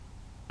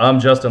I'm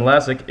Justin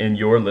Lassick, and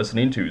you're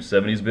listening to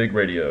 70's Big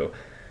Radio.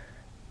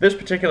 This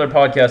particular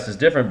podcast is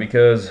different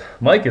because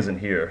Mike isn't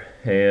here,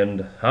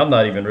 and I'm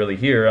not even really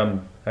here.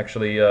 I'm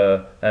actually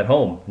at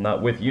home,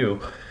 not with you.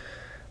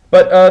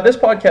 But this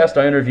podcast,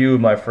 I interview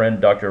my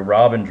friend Dr.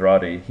 Rob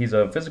Andrade. He's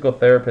a physical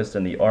therapist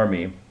in the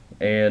Army,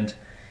 and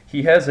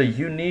he has a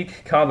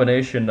unique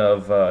combination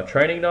of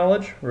training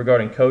knowledge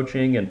regarding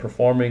coaching and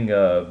performing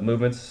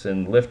movements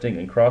in lifting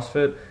and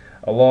CrossFit,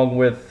 along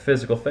with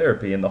physical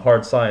therapy and the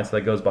hard science that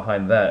goes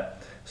behind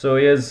that. So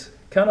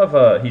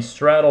he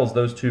straddles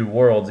those two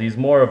worlds. He's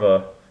more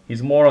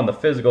on the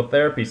physical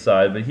therapy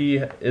side, but he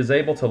is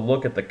able to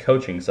look at the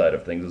coaching side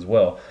of things as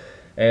well.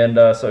 And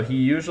so he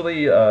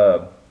usually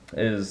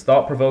is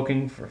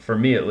thought-provoking for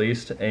me at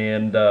least,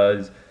 and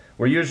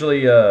we're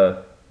usually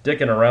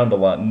dicking around a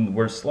lot, and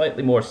we're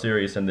slightly more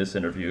serious in this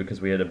interview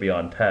because we had to be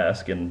on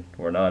task and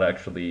we're not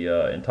actually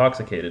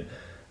intoxicated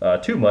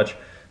too much.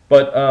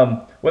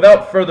 But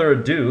without further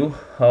ado,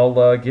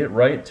 I'll get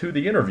right to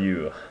the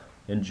interview.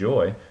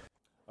 Enjoy.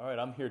 All right,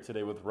 I'm here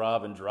today with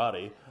Rob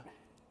Andrade,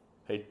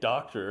 a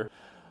doctor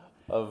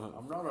of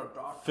I'm not a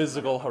doctor.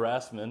 physical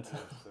harassment.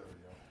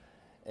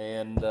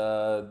 And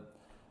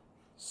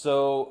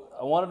so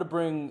I wanted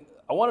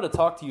to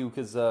talk to you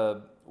because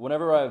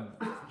whenever I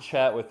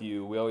chat with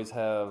you, we always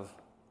have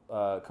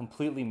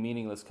completely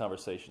meaningless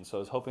conversations. So I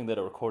was hoping that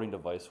a recording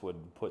device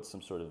would put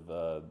some sort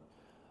of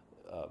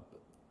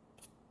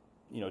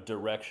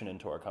direction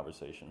into our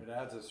conversation. It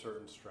adds a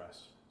certain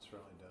stress. It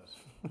certainly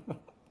does.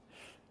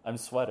 I'm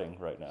sweating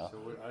right now. So,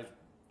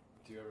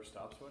 do you ever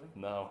stop sweating?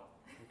 No,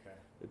 Okay.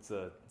 it's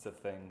a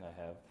thing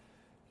I have.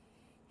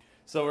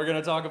 So we're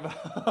gonna talk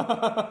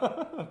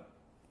about.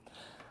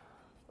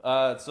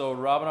 So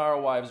Rob and our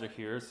wives are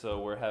here, so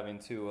we're having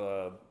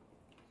to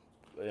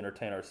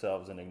entertain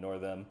ourselves and ignore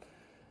them.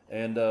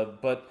 And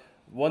but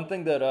one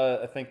thing that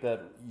I think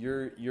that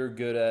you're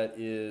good at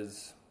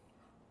is.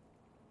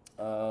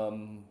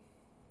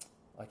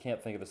 I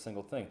can't think of a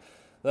single thing.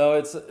 No,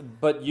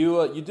 but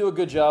you do a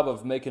good job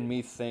of making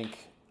me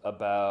think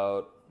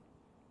about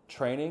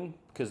training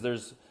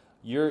because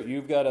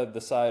you've got the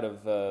side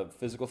of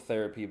physical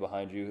therapy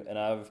behind you, and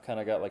I've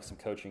kind of got like some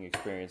coaching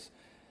experience.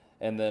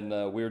 And then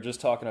we were just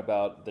talking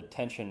about the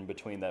tension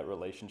between that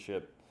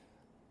relationship,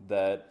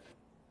 that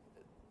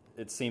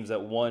it seems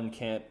that one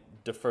can't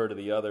defer to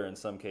the other in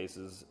some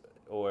cases,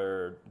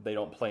 or they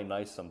don't play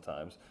nice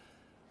sometimes.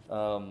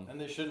 And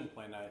they shouldn't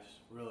play nice,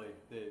 really.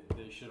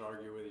 They should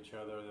argue with each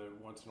other.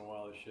 Once in a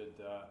while,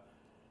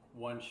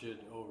 one should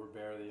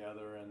overbear the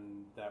other,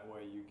 and that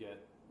way you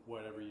get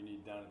whatever you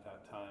need done at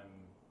that time,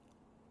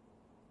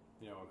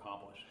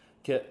 accomplished.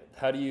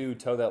 How do you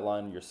toe that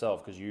line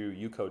yourself? Because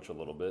you coach a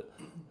little bit.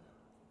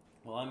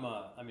 Well, I'm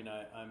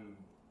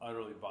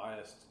utterly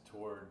biased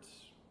towards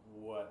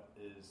what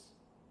is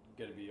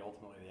going to be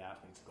ultimately the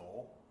athlete's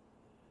goal.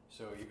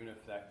 So even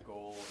if that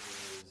goal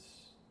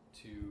is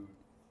to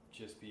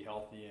just be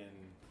healthy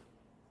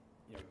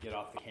and get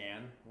off the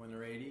can when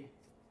they're 80,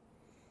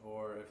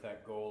 or if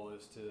that goal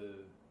is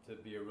to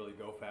be a really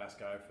go fast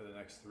guy for the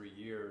next 3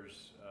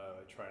 years,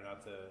 I try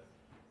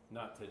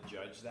not to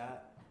judge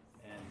that,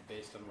 and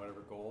based on whatever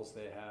goals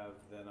they have,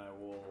 then I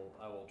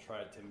will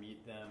try to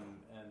meet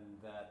them.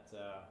 And that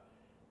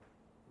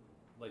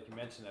like you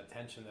mentioned, that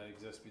tension that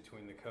exists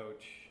between the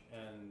coach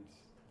and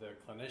the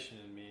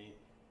clinician in me,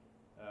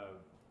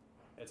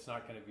 it's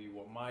not going to be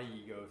what my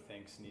ego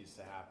thinks needs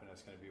to happen.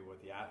 It's going to be what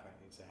the athlete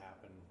needs to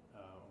happen.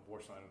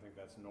 Unfortunately, I don't think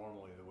that's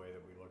normally the way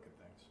that we look at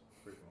things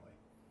frequently.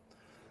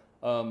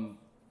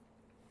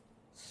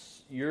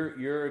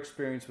 Your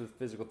experience with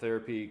physical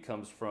therapy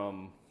comes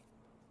from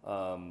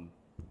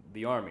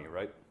the Army,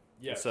 right?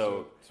 Yeah.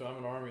 So I'm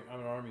an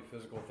Army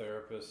physical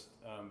therapist,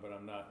 but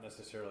I'm not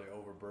necessarily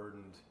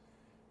overburdened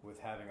with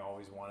having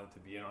always wanted to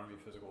be an Army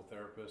physical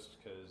therapist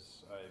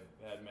because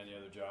I've had many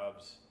other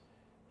jobs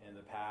in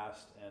the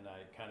past, and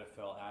I kind of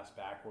fell ass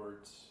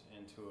backwards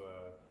into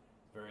a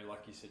very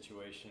lucky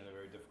situation in a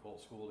very difficult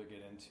school to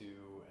get into,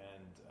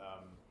 and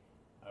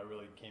I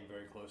really came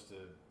very close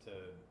to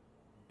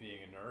being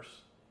a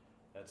nurse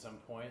at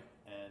some point,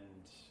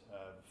 and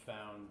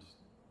found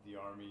the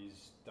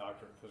Army's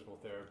doctorate in physical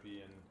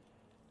therapy and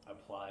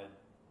applied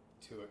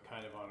to it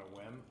kind of on a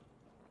whim,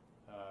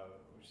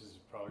 which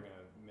is probably going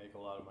to make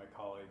a lot of my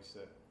colleagues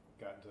that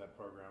got into that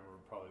program, or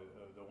probably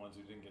the ones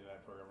who didn't get into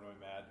that program, really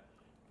mad.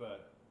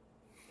 But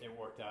it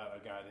worked out. I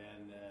got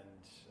in, and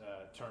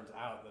turns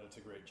out that it's a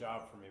great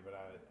job for me, but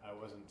I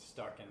wasn't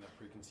stuck in the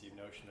preconceived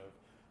notion of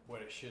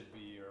what it should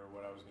be or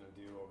what I was going to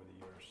do over the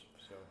years.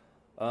 So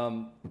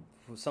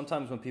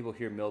sometimes when people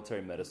hear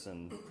military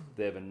medicine,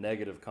 they have a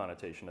negative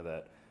connotation of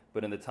that.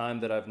 But in the time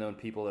that I've known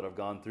people that have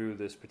gone through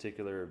this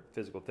particular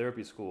physical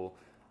therapy school,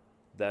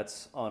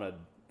 that's kind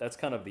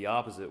of the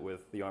opposite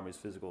with the Army's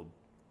physical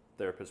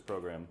therapist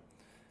program.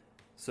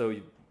 So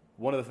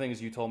one of the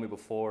things you told me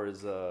before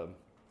is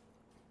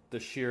the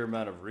sheer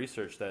amount of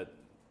research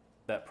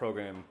that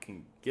program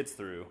gets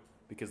through,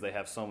 because they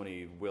have so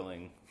many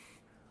willing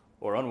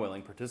or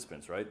unwilling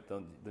participants, right?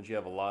 Don't you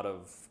have a lot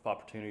of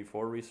opportunity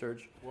for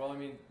research? Well, I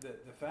mean,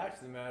 the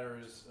fact of the matter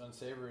is,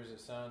 unsavory as it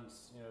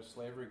sounds,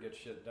 slavery gets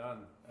shit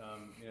done.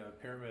 The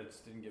pyramids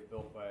didn't get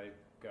built by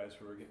guys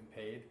who were getting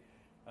paid,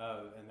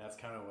 and that's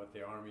kind of what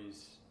the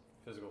Army's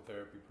physical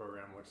therapy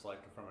program looks like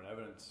from an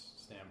evidence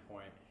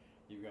standpoint.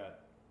 You've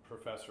got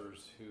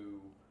professors who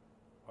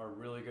are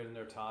really good in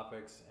their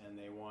topics, and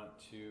they want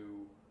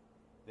to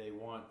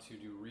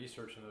do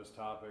research in those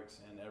topics,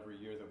 and every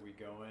year that we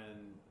go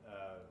in,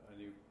 a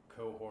new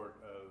cohort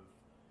of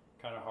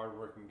kind of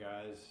hardworking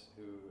guys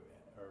who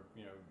are,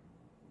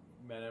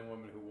 men and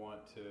women who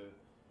want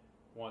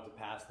to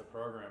pass the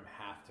program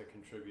have to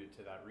contribute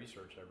to that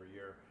research every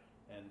year.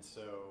 And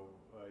so,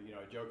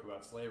 I joke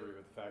about slavery,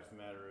 but the fact of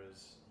the matter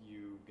is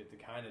you get to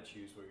kind of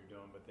choose what you're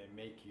doing, but they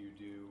make you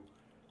do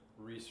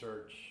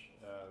research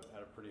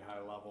at a pretty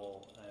high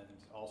level, and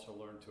also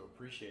learn to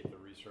appreciate the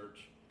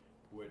research,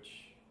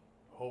 which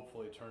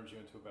hopefully turns you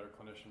into a better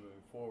clinician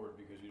moving forward,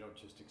 because you don't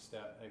just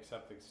accept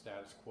the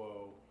status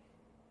quo,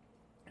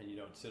 and you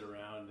don't sit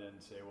around and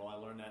say, well, I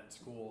learned that in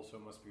school, so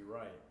it must be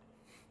right.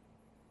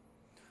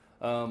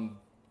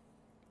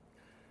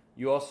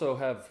 You also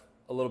have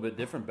a little bit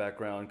different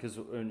background, because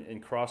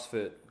in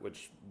CrossFit,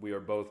 which we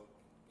are both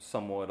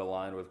somewhat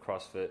aligned with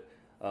CrossFit,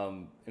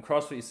 in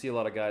CrossFit you see a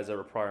lot of guys that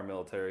are prior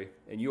military,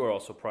 and you are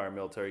also prior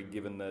military,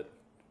 given that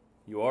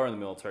you are in the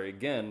military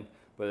again,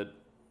 but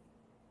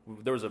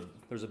there was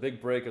a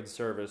big break of the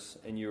service,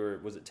 and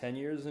was it 10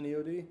 years in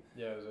EOD?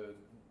 Yeah, I was a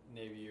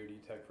Navy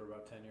EOD tech for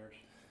about 10 years.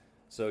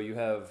 So you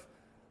have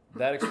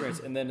that experience,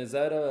 and then is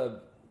that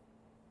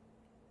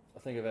I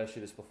think I've asked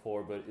you this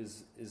before, but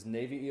is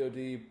Navy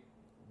EOD,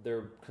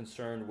 they're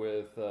concerned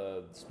with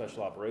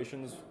special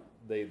operations?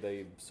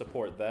 They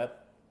support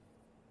that?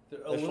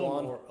 They're a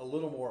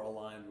little more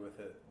aligned with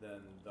it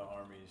than the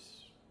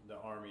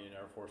Army and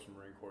Air Force and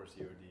Marine Corps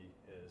EOD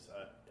is.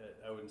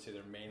 I wouldn't say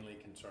they're mainly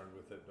concerned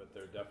with it, but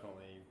they're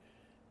definitely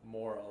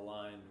more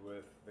aligned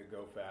with the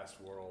go fast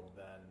world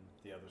than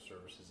the other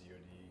services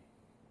EOD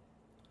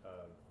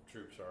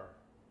troops are.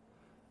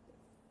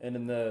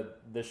 And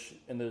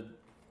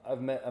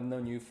I've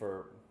known you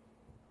for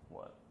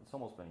what? It's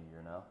almost been a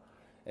year now,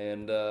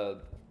 and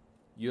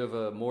you have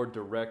a more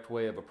direct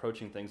way of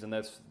approaching things, and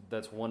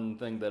that's one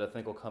thing that I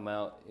think will come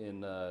out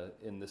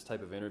in this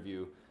type of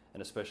interview,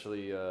 and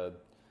especially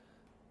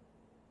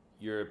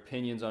your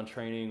opinions on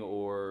training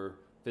or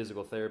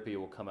physical therapy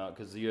will come out,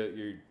 because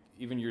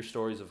even your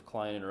stories of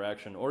client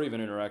interaction or even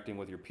interacting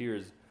with your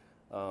peers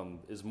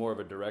is more of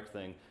a direct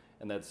thing,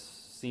 and that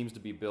seems to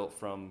be built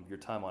from your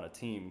time on a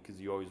team, because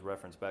you always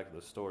reference back to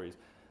those stories.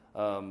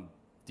 Do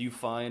you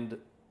find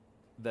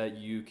that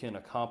you can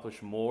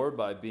accomplish more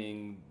by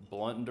being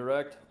blunt and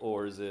direct,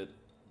 or does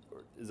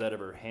that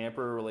ever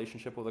hamper a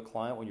relationship with a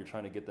client when you're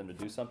trying to get them to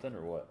do something,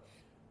 or what?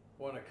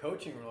 Well, in a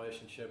coaching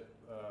relationship,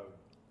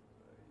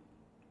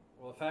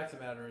 the fact of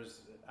the matter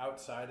is,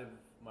 outside of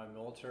my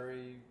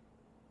military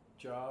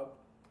job,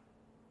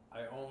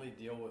 I only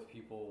deal with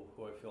people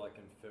who I feel I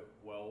can fit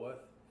well with.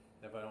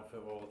 If I don't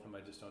fit well with them,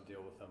 I just don't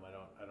deal with them. I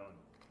don't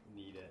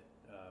need it.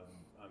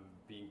 I'm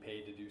being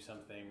paid to do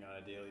something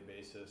on a daily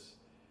basis,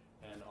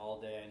 and all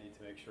day I need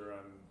to make sure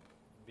I'm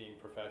being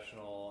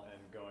professional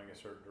and going a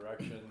certain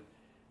direction.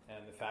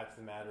 And the fact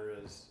of the matter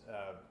is,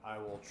 I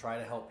will try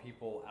to help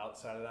people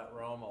outside of that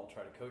realm. I'll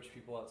try to coach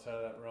people outside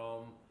of that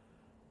realm.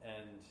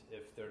 And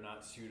if they're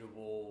not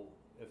suitable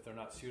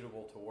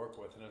to work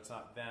with, and it's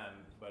not them,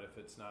 but if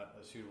it's not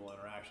a suitable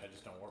interaction, I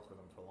just don't work with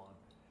them for long.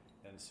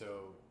 And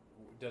so,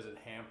 does it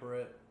hamper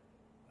it?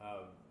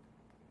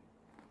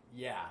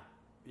 Yeah,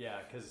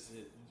 because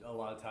a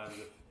lot of times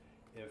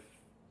if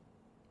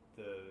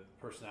the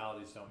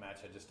personalities don't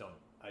match, I just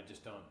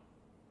don't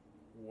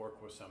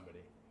work with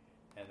somebody,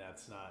 and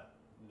that's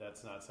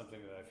not something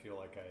that I feel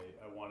like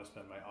I want to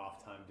spend my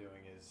off time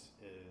doing is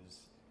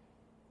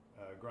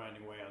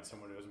grinding away on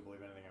someone who doesn't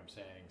believe anything I'm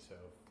saying. So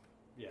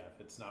yeah,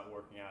 if it's not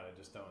working out, I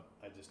just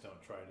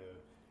don't try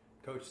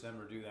to coach them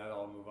or do that.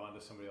 I'll move on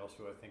to somebody else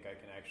who I think I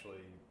can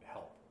actually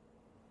help.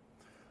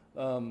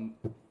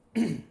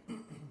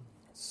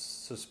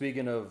 So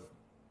speaking of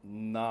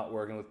not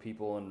working with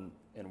people and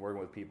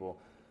working with people,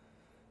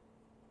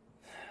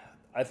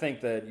 I think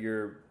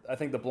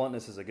the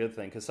bluntness is a good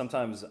thing, because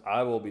sometimes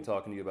I will be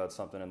talking to you about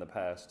something in the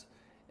past,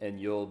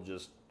 and you'll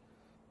just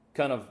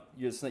kind of,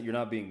 you're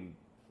not being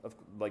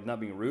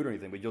rude or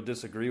anything, but you'll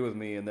disagree with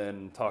me and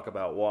then talk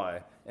about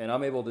why. And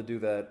I'm able to do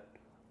that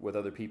with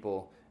other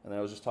people. And then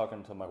I was just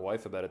talking to my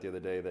wife about it the other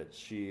day, that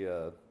she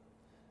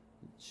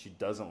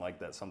doesn't like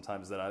that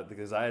sometimes,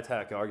 because I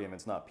attack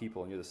arguments, not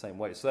people, and you're the same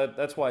way. So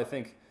that's why I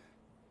think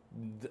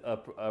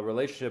a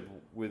relationship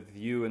with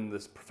you in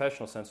this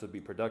professional sense would be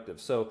productive.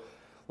 So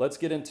let's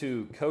get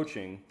into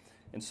coaching.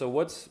 And so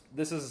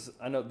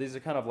I know these are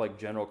kind of like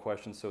general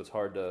questions, so it's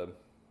hard to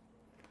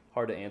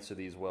answer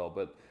these well,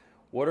 but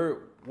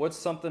what's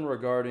something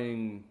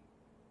regarding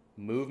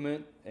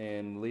movement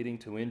and leading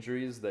to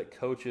injuries that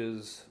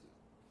coaches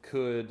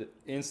could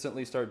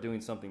instantly start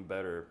doing something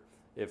better,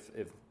 if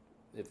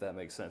that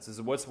makes sense?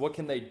 What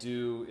can they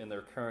do in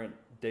their current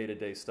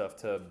day-to-day stuff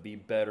to be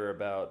better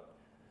about,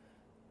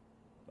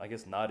 I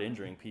guess, not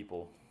injuring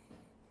people.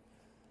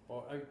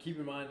 Well, keep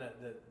in mind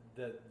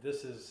that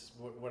this is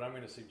what I'm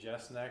going to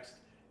suggest next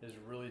is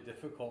really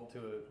difficult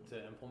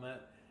to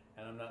implement,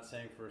 and I'm not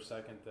saying for a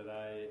second that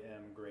I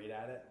am great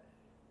at it.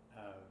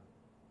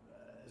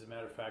 As a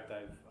matter of fact,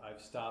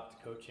 I've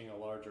stopped coaching a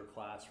larger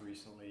class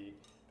recently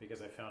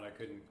because I found I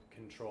couldn't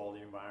control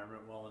the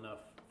environment well enough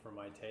for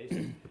my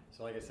taste.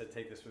 So like I said,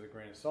 take this with a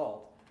grain of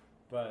salt.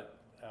 But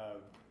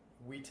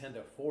we tend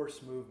to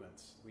force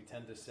movements. We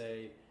tend to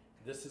say,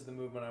 this is the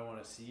movement I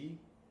want to see,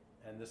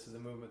 and this is the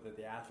movement that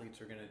the athletes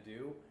are going to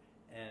do,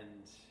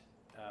 and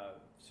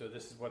so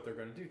this is what they're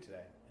going to do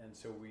today. And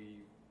so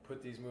we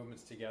put these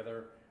movements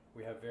together.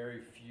 We have very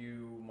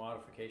few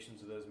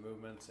modifications of those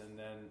movements, and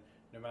then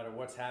no matter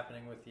what's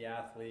happening with the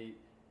athlete,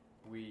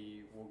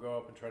 we will go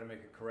up and try to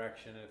make a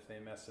correction. And if they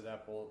mess it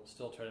up, we'll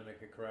still try to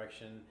make a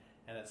correction.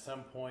 And at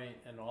some point,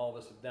 and all of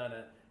us have done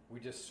it,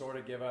 we just sort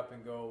of give up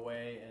and go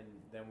away, and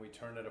then we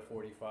turn at a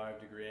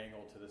 45-degree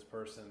angle to this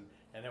person,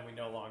 and then we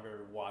no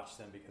longer watch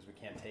them because we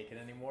can't take it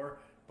anymore,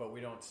 but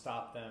we don't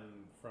stop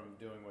them from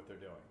doing what they're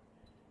doing.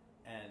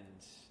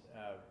 And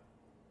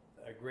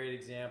a great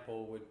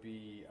example would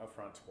be a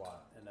front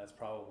squat, and that's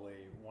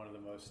probably one of the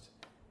most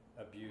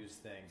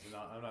abused things. And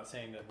I'm not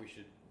saying that we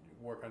should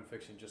work on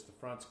fixing just the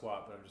front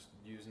squat, but I'm just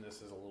using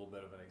this as a little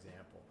bit of an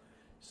example.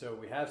 So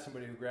we have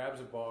somebody who grabs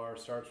a bar,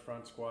 starts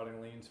front squatting,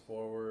 leans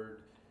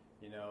forward,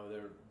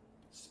 their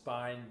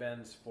spine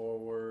bends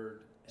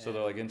forward. So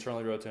they're like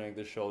internally rotating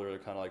the shoulder, they're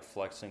kind of like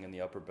flexing in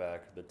the upper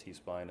back, the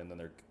T-spine, and then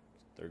they're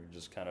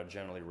just kind of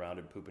generally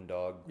rounded pooping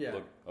dog. Yeah.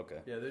 Look.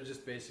 Okay. Yeah, they're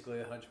just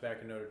basically a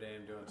hunchback in Notre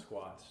Dame doing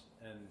squats.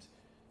 And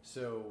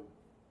so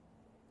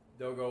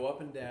they'll go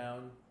up and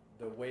down.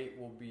 The weight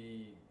will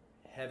be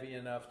heavy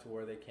enough to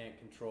where they can't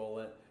control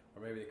it,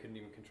 or maybe they couldn't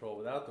even control it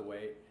without the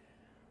weight.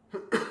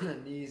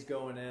 Knees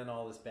going in,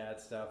 all this bad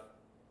stuff.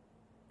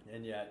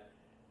 And yet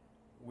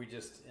we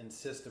just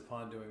insist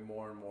upon doing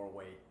more and more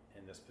weight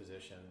in this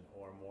position,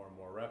 or more and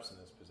more reps in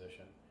this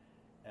position,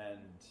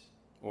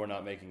 or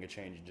not making a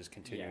change and just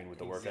continuing with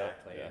the workout.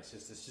 Exactly. Yeah.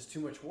 It's just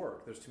too much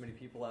work. There's too many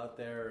people out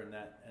there, and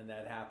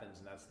that happens,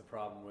 and that's the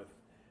problem with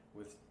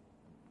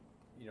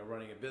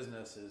running a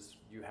business is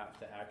you have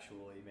to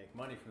actually make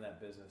money from that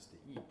business to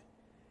eat,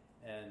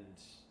 and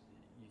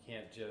you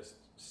can't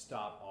just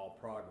stop all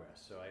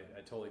progress. So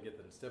I totally get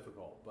that it's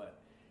difficult,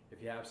 but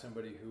if you have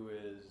somebody who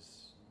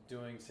is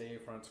doing, say, a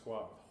front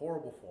squat with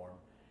horrible form,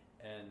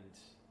 and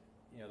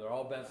they're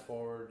all bent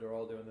forward, they're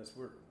all doing this,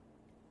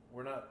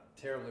 we're not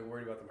terribly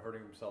worried about them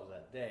hurting themselves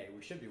that day.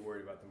 We should be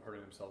worried about them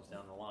hurting themselves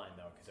down the line,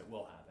 though, because it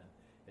will happen.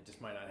 It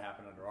just might not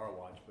happen under our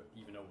watch, but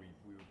even though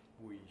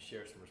we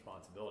share some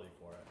responsibility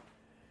for it.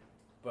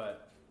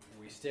 But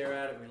we stare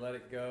at it, we let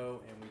it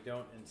go, and we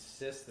don't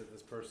insist that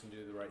this person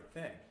do the right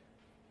thing.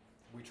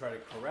 We try to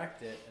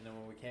correct it, and then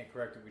when we can't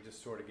correct it, we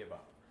just sort of give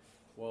up.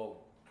 Well,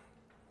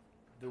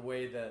 the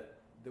way that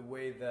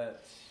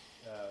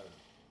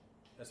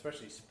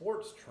especially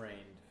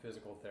sports-trained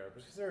physical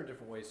therapists, because there are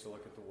different ways to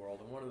look at the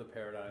world, and one of the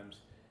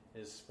paradigms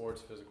is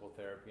sports physical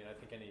therapy, and I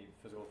think any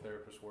physical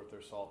therapist worth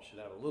their salt should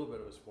have a little bit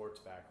of a sports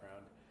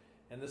background.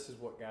 And this is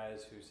what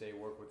guys who say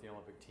work with the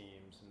Olympic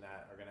teams and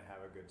that are going to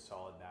have a good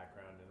solid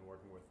background in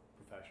working with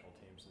professional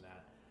teams and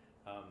that.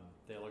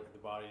 They look at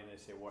the body and they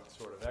say, what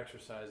sort of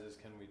exercises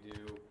can we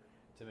do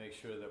to make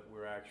sure that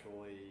we're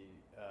actually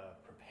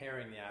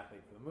preparing the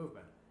athlete for the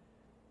movement?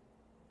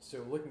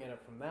 So looking at it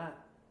from that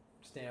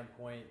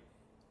standpoint,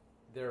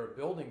 there are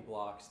building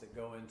blocks that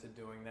go into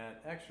doing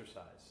that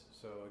exercise.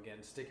 So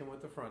again, sticking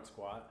with the front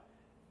squat,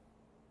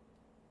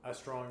 a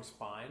strong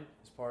spine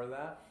is part of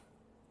that.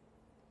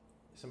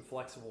 Some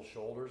flexible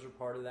shoulders are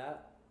part of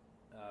that.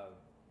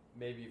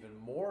 Maybe even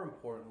more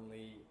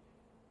importantly,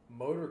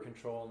 motor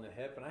control in the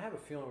hip. And I have a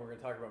feeling we're going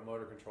to talk about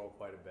motor control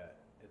quite a bit.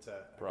 It's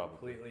a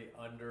completely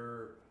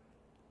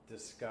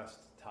under-discussed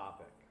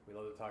topic. We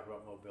love to talk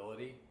about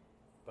mobility,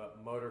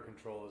 but motor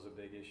control is a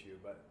big issue.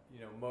 But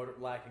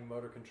lacking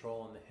motor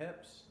control in the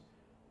hips.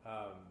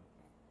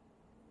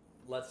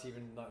 Let's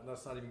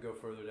not even go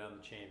further down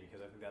the chain,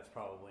 because I think that's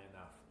probably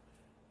enough.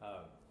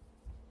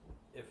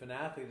 If an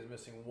athlete is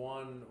missing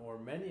one or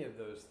many of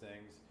those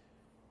things,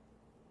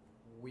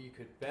 we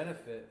could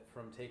benefit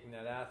from taking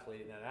that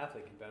athlete, and that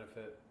athlete can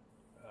benefit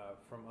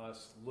from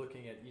us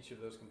looking at each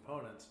of those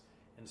components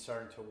and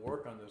starting to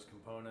work on those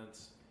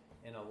components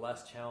in a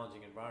less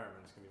challenging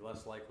environment. It's going to be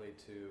less likely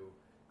to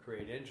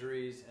create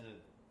injuries,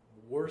 and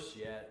worse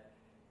yet,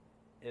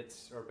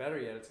 it's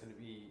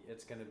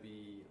going to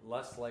be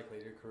less likely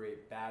to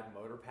create bad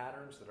motor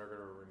patterns that are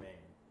going to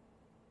remain.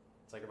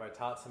 It's like if I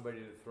taught somebody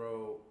to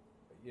throw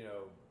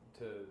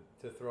to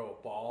throw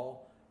a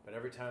ball, but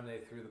every time they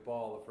threw the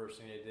ball, the first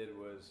thing they did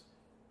was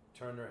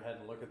turn their head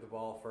and look at the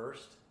ball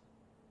first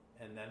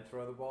and then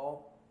throw the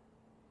ball.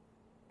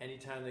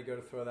 Anytime they go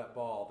to throw that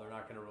ball, they're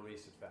not going to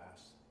release it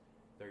fast.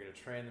 They're going to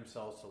train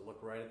themselves to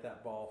look right at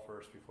that ball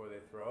first before they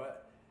throw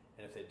it.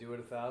 And if they do it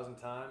 1,000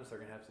 times, they're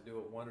going to have to do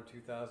it 1,000 or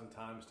 2,000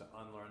 times to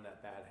unlearn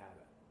that bad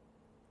habit.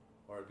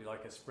 Or it'd be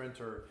like a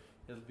sprinter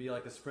it'll be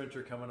like a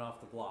sprinter coming off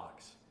the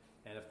blocks.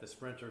 And if the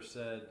sprinter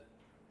said,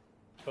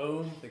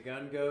 boom, the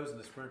gun goes, and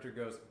the sprinter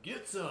goes,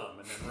 get some,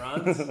 and then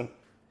runs.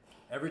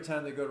 Every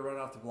time they go to run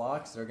off the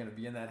blocks, they're going to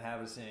be in that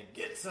habit of saying,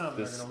 get some, and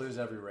they're going to lose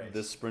every race.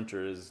 This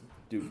sprinter is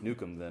Duke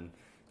Nukem then.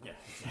 Yeah,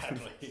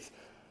 exactly.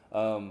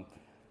 All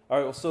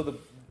right, well, so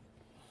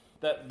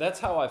that's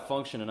how I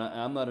function, and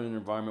I'm not in an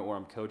environment where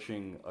I'm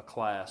coaching a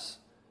class.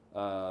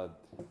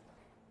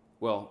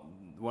 Well,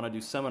 when I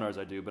do seminars,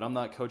 I do, but I'm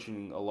not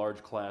coaching a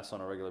large class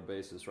on a regular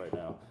basis right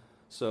now.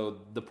 So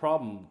the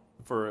problem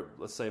for,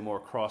 let's say, more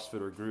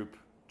CrossFit or group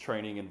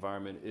training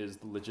environment is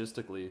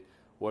logistically,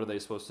 what are they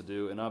supposed to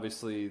do? And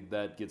obviously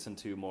that gets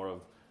into more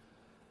of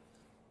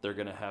they're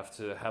going to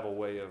have a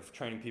way of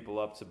training people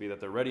up to be that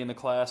they're ready in the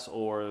class,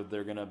 or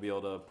they're going to be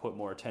able to put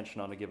more attention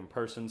on a given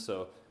person.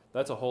 So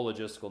that's a whole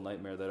logistical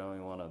nightmare that I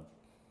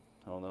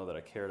don't know that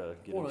I care to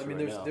get into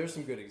right now. There's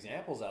some good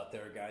examples out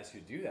there of guys who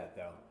do that,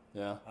 though.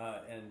 Yeah.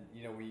 And,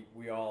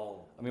 we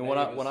all... I mean, when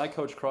I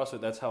coached CrossFit,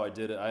 that's how I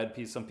did it. I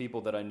had some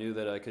people that I knew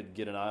that I could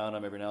get an eye on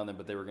them every now and then,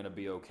 but they were going to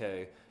be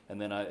okay.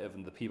 And then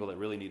even the people that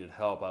really needed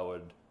help, I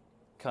would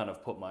kind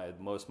of put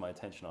most of my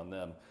attention on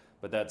them.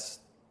 But that's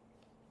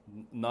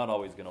not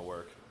always going to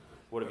work.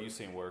 What have you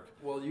seen work?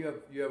 Well, you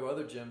have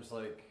other gyms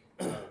like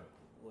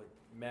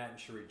Matt and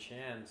Cherie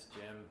Chan's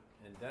gym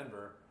in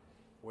Denver,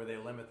 where they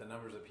limit the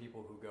numbers of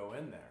people who go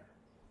in there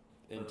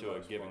into a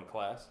given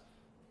class.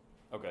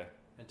 Okay.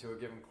 Into a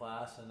given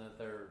class, and that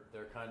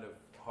they're kind of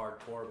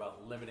hardcore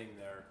about limiting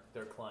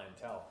their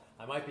clientele.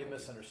 I might be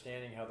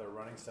misunderstanding how they're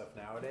running stuff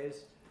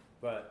nowadays,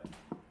 but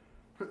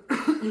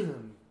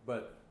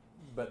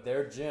but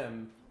their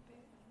gym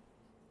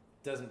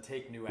doesn't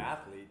take new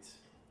athletes,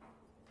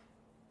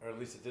 or at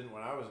least it didn't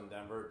when I was in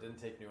Denver. It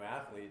didn't take new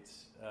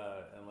athletes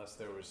unless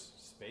there was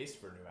space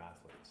for new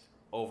athletes.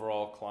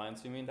 Overall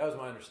clients, you mean? That was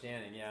my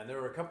understanding, yeah. And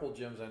there were a couple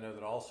gyms I know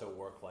that also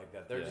work like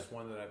that. They're just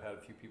one that I've had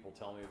a few people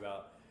tell me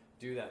about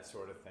do that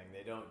sort of thing.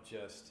 They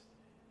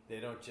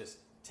don't just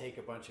take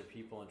a bunch of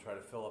people and try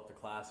to fill up the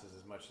classes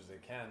as much as they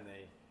can.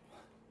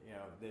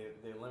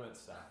 They limit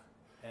stuff.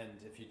 And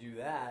if you do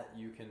that,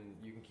 you can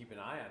keep an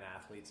eye on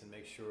athletes and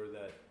make sure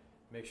that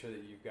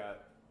you've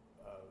got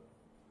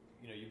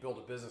you build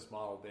a business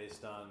model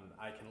based on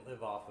I can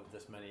live off of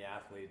this many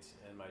athletes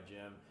in my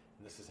gym,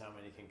 and this is how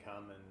many can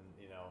come, and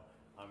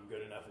I'm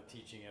good enough at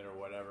teaching it, or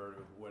whatever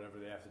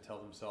they have to tell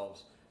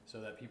themselves, so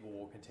that people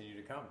will continue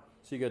to come.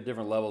 So you got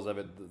different levels of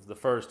it. The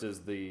first is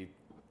the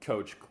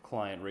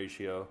coach-client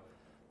ratio.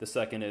 The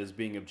second is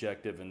being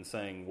objective and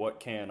saying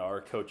what can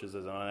our coaches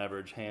as on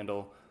average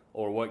handle,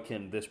 or what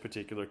can this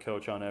particular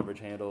coach on average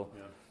handle,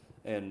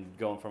 and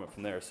going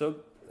from there. So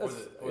that's,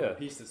 the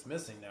piece that's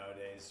missing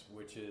nowadays,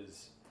 which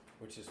is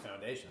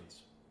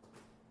foundations.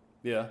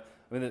 Yeah.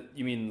 I mean,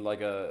 you mean like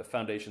a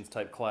foundations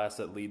type class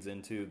that leads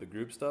into the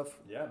group stuff?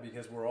 Yeah,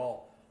 because we're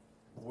all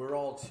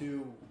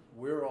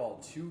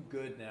too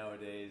good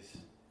nowadays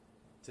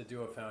to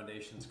do a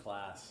foundations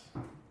class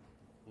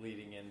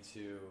leading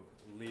into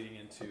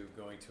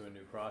going to a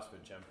new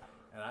CrossFit gym.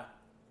 And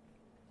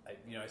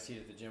I see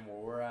it at the gym where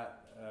we're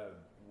at,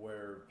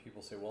 where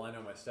people say, "Well, I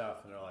know my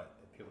stuff," and they're like,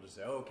 people just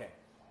say, "Oh, okay."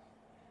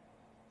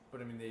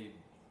 But I mean,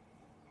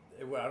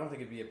 I don't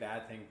think it'd be a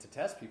bad thing to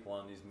test people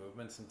on these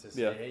movements and to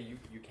say, "Hey,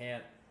 you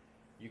can't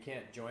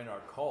join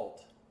our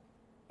cult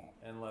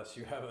unless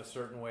you have a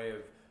certain way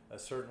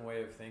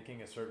of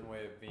thinking, a certain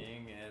way of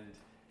being, and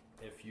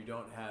if you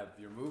don't have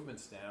your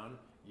movements down,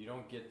 you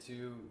don't get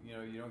to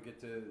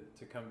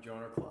come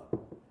join our club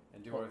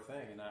and do our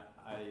thing." And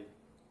I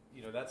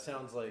that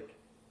sounds like,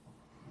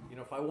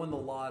 if I won the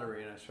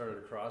lottery and I started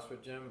a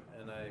CrossFit gym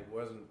and I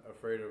wasn't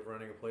afraid of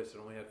running a place that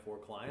only had 4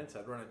 clients,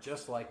 I'd run it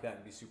just like that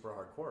and be super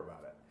hardcore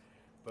about it.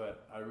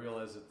 But I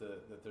realize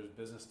that there's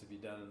business to be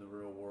done in the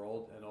real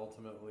world, and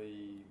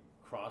ultimately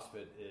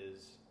CrossFit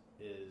is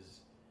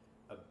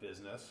a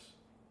business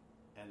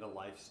and a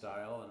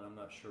lifestyle, and I'm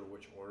not sure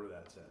which order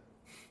that's in.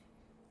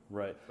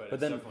 Right. But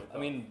then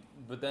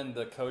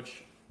the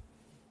coach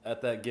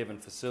at that given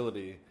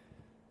facility,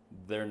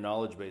 their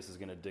knowledge base is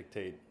going to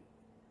dictate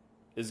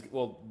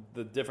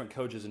the different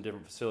coaches in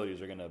different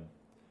facilities are going to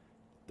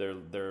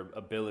their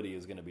ability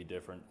is going to be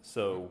different.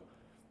 So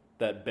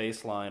that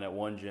baseline at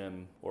one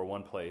gym or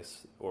one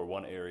place or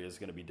one area is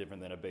going to be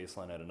different than a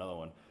baseline at another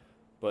one.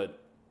 But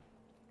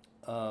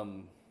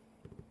all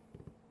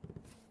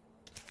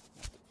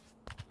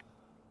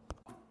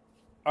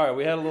right,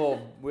 we had a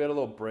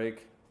little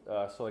break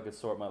so I could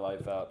sort my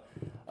life out.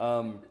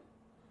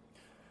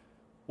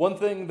 One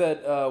thing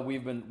that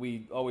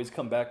we always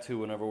come back to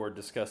whenever we're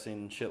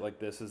discussing shit like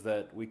this is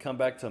that we come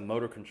back to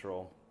motor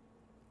control,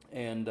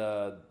 and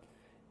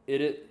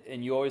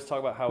and you always talk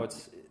about how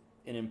it's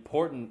an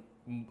important,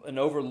 an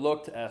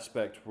overlooked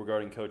aspect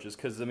regarding coaches,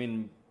 because I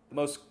mean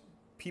most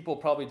people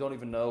probably don't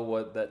even know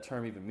what that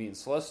term even means.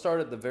 So let's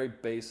start at the very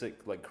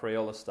basic, like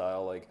Crayola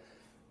style, like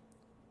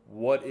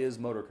what is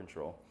motor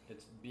control?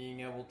 It's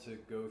being able to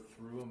go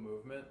through a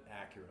movement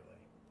accurately.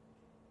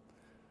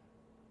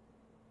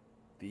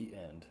 The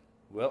end.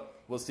 Well,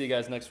 we'll see you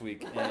guys next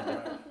week,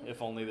 and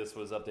if only this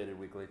was updated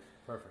weekly.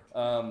 Perfect.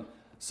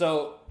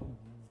 So,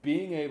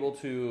 being able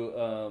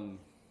to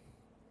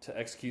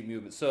execute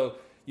movements. So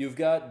you've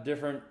got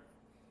different.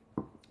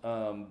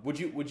 Would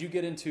you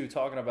get into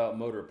talking about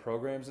motor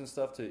programs and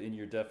stuff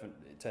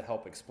to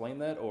help explain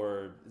that,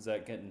 or is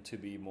that getting to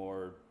be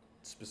more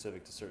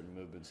specific to certain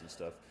movements and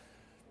stuff?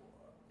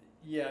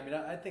 Yeah, I mean,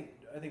 I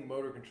think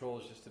motor control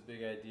is just a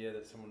big idea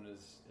that someone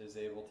is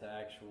able to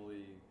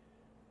actually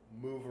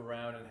move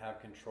around and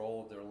have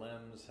control of their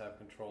limbs, have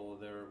control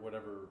of their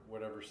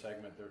whatever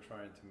segment they're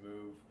trying to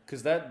move.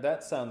 Because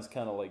that sounds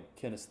kind of like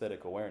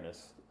kinesthetic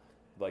awareness,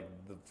 like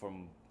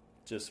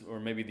or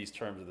maybe these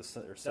terms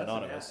are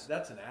synonymous.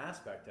 That's an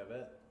aspect of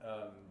it.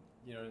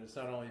 It's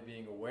not only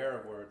being aware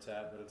of where it's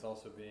at, but it's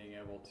also being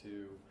able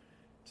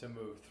to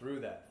move through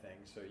that thing.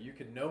 So you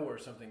could know where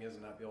something is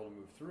and not be able to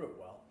move through it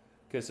well.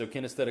 Okay, so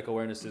kinesthetic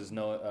awareness is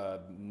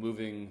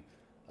moving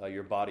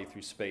your body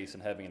through space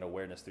and having an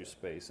awareness through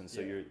space. And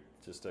so you're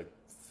just to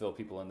fill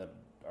people in that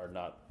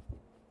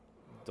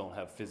don't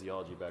have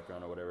physiology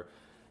background or whatever.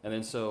 And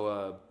then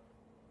so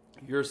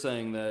you're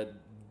saying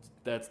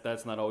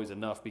that's not always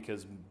enough,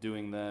 because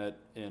doing that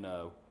in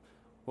what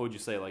would you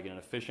say, like in an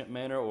efficient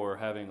manner, or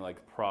having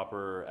like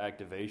proper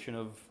activation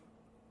of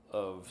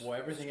well,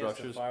 everything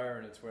structures? has to fire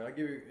in its way. I'll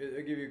give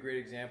you a great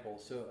example.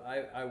 So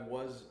I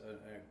was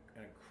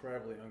an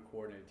incredibly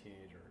uncoordinated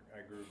teenager.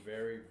 I grew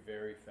very,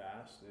 very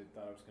fast. I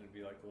thought I was going to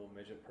be like a little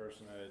midget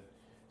person. I had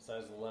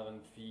size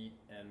 11 feet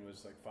and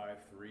was like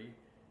 5'3".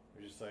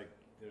 It was just like,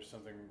 there's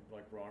something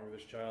like wrong with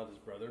this child. His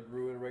brother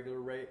grew at a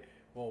regular rate.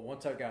 Well,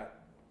 once I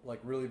got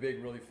like really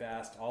big, really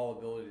fast, all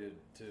ability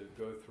to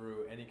go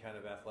through any kind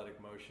of athletic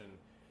motion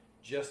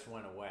just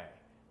went away.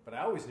 But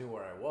I always knew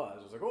where I was.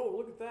 I was like, oh,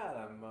 look at that.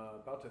 I'm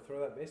about to throw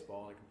that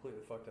baseball in a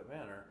completely fucked up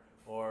manner.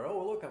 Or,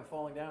 oh, look, I'm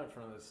falling down in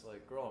front of this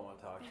like girl I want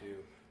to talk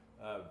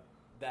to.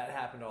 That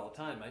happened all the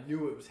time. I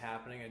knew it was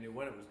happening. I knew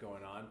when it was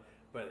going on,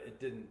 but it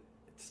didn't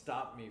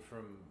stop me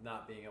from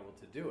not being able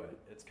to do it.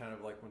 It's kind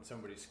of like when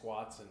somebody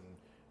squats and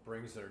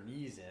brings their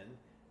knees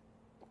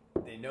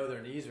in. They know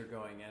their knees are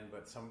going in,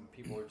 but some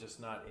people are just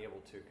not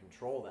able to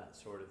control that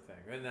sort of thing.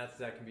 And that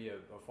can be a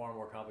far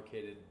more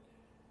complicated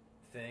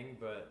thing,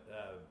 but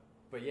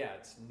yeah,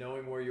 it's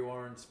knowing where you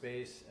are in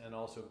space and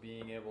also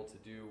being able to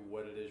do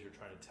what it is you're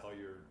trying to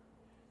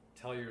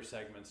tell your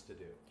segments to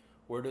do.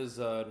 Where does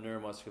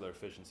neuromuscular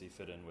efficiency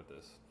fit in with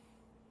this?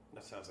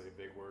 That sounds like a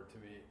big word to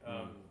me.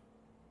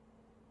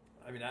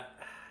 I mean,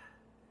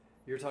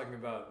 you're talking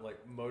about like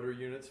motor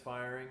units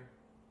firing.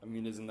 I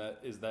mean, is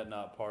that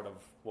not part of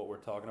what we're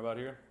talking about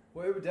here?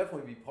 Well, it would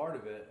definitely be part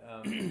of it.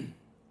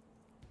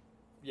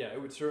 Yeah, it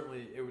would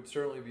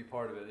certainly be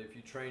part of it. If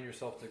you train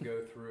yourself to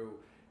go through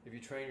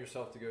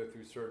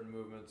certain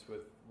movements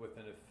with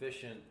an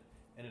efficient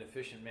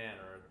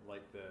manner,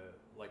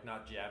 like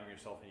not jabbing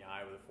yourself in the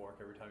eye with a fork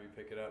every time you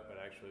pick it up,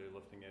 but actually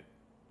lifting it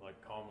like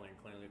calmly and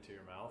cleanly to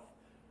your mouth.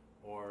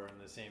 Or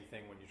in the same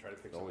thing when you try to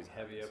pick something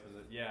heavy up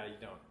you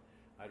don't.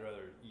 I'd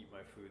rather eat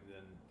my food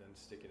than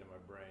stick it in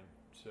my brain.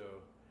 So,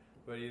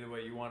 but either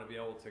way, you want to be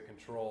able to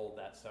control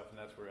that stuff, and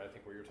that's where I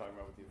think what you're talking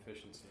about with the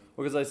efficiency.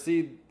 Well, because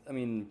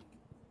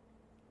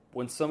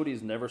when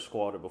somebody's never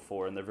squatted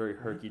before and they're very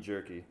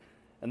herky-jerky,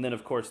 and then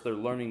of course they're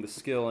learning the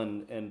skill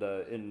and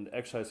in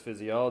exercise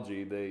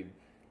physiology, they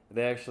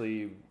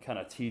actually kind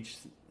of teach,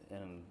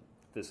 and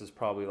this is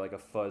probably like a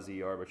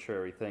fuzzy,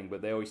 arbitrary thing,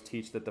 but they always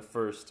teach that the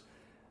first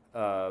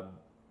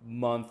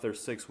month or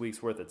 6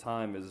 weeks worth of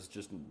time is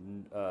just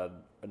a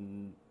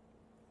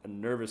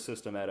nervous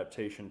system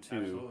adaptation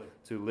to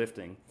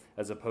lifting,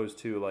 as opposed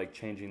to like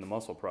changing the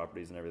muscle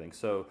properties and everything.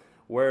 So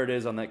where it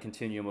is on that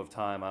continuum of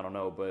time, I don't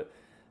know, but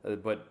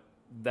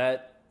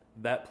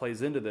that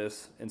plays into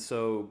this. And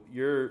so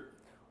you're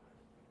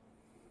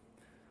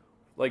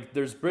like,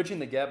 there's bridging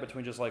the gap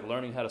between just like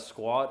learning how to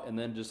squat and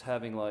then just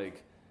having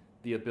like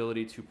the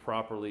ability to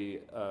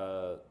properly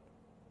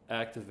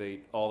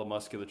activate all the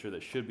musculature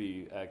that should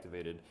be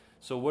activated.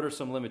 So what are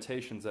some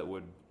limitations that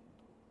would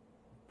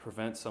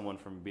prevent someone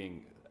from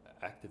being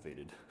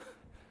activated?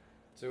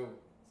 So,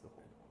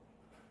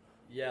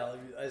 yeah,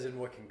 as in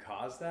what can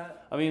cause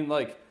that? I mean,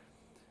 like,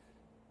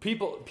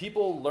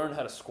 people learn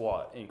how to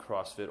squat in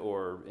CrossFit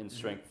or in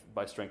strength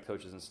by strength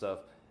coaches and stuff,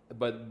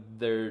 but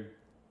they're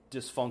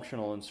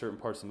dysfunctional in certain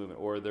parts of the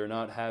movement, or they're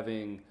not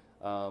having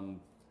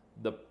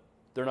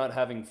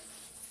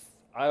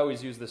I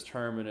always use this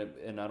term,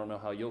 and I don't know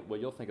what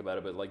you'll think about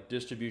it, but like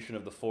distribution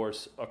of the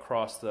force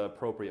across the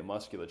appropriate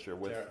musculature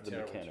with the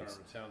mechanics.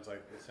 Term.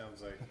 It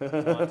sounds like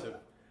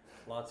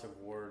lots of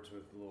words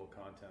with little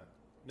content.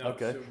 No,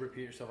 okay. So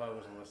repeat yourself. I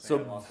wasn't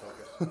listening. I lost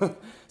focus.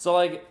 So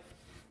like,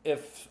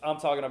 if I'm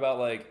talking about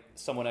like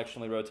someone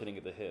actually rotating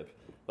at the hip,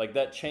 like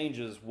that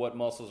changes what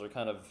muscles are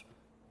kind of.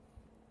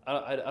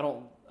 I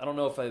don't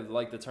know if I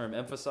like the term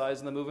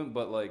emphasize in the movement,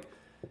 but like,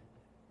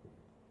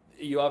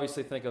 you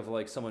obviously think of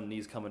like someone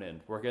knees coming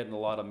in. We're getting a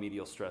lot of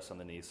medial stress on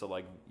the knee, so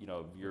like, you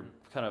know, you're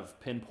kind of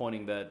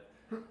pinpointing that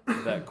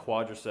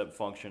quadricep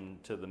function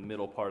to the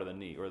middle part of the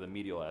knee or the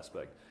medial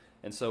aspect.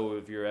 And so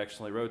if you're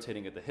actually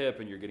rotating at the hip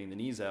and you're getting the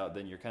knees out,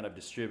 then you're kind of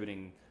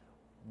distributing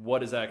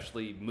what is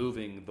actually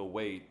moving the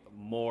weight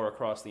more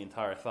across the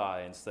entire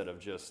thigh instead of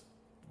just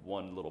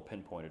one little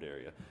pinpointed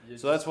area.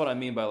 So that's what I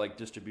mean by like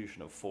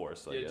distribution of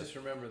force. I guess. Just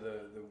remember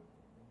the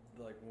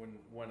like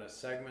when a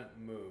segment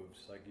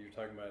moves, like you're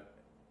talking about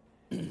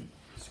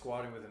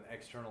squatting with an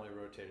externally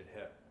rotated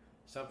hip,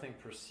 something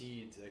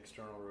precedes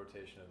external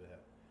rotation of the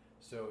hip.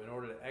 So in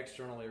order to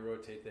externally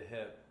rotate the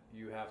hip,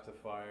 you have to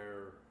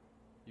fire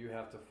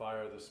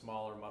the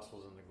smaller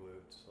muscles in the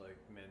glutes, like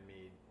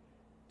mid-med,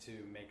 to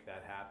make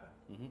that happen.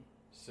 Mm-hmm.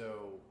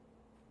 So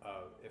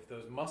if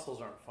those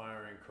muscles aren't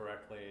firing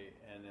correctly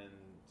and in,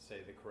 say,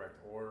 the correct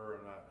order,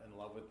 I'm not in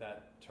love with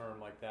that term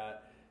like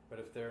that, but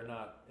if they're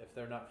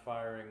not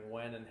firing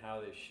when and how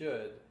they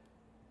should,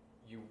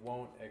 you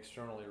won't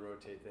externally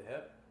rotate the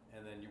hip,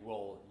 and then you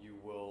will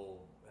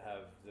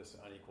have this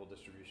unequal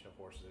distribution of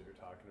forces that you're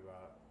talking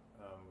about,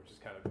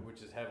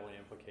 which is heavily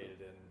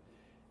implicated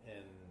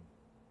in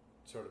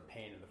sort of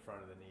pain in the front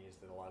of the knees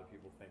that a lot of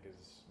people think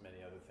is many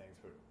other things,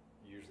 but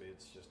usually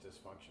it's just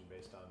dysfunction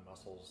based on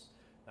muscles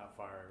not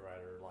firing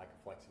right or lack of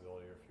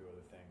flexibility or a few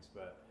other things.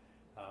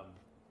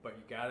 But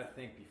you got to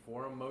think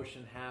before a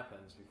motion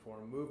happens, before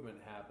a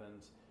movement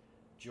happens,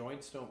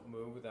 joints don't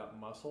move without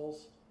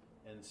muscles,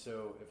 and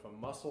so if a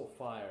muscle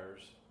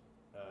fires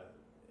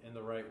in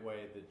the right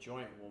way, the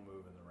joint will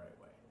move in the right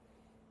way.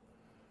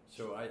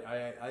 So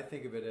I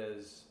think of it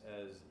as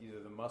either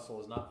the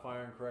muscle is not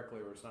firing correctly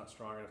or it's not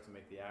strong enough to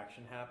make the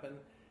action happen.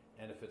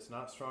 And if it's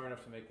not strong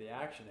enough to make the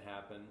action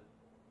happen,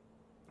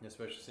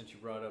 especially since you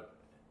brought up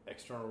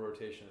external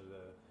rotation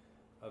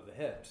of the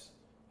hips,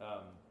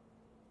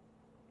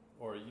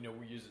 or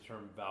we use the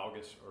term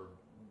valgus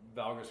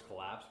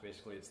collapse.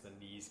 Basically, it's the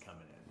knees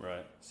coming in.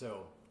 Right.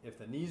 So if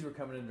the knees were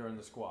coming in during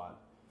the squat,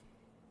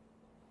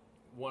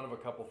 one of a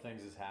couple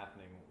things is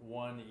happening.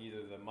 One,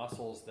 either the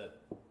muscles that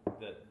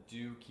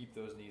do keep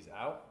those knees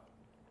out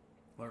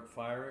aren't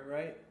firing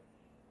right,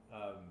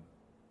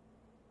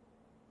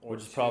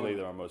 which is probably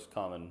our most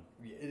common.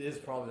 It is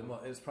probably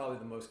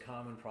the most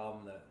common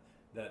problem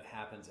that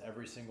happens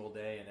every single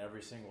day in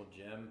every single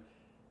gym.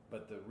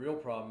 But the real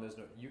problem is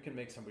you can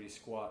make somebody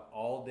squat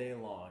all day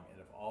long,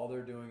 and if all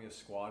they're doing is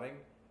squatting,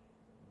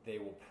 they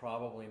will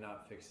probably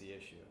not fix the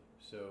issue.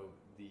 So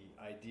the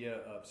idea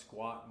of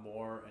squat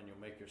more and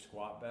you'll make your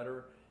squat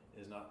better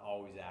is not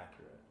always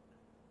accurate.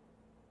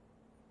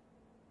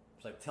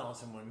 It's like telling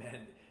someone,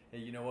 man, hey,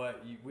 you know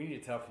what? We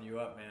need to toughen you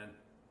up, man.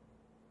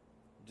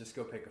 Just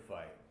go pick a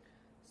fight.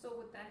 So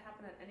would that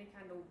happen at any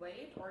kind of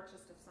weight, or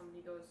just if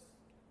somebody goes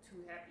too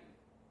heavy?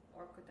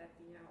 Or could that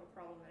be a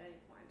problem at any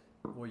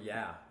point? Well,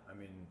 yeah. I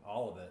mean,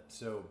 all of it.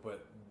 So,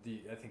 but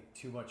I think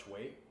too much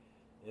weight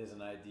is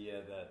an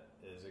idea that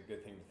is a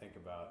good thing to think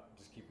about.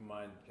 Just keep in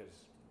mind, because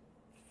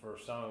for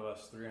some of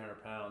us,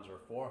 300 pounds or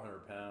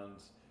 400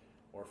 pounds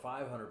or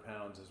 500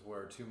 pounds is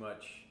where too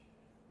much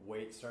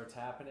weight starts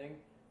happening.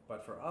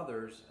 But for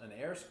others, an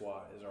air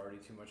squat is already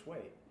too much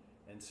weight.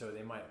 And so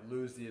they might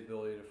lose the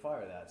ability to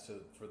fire that. So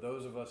for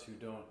those of us who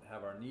don't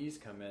have our knees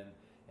come in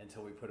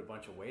until we put a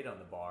bunch of weight on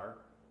the bar,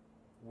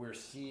 we're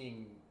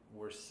seeing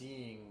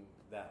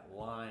that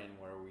line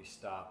where we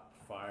stop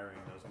firing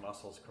those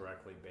muscles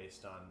correctly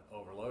based on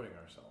overloading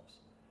ourselves.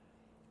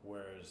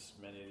 Whereas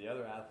many of the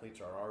other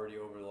athletes are already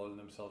overloading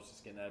themselves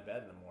just getting out of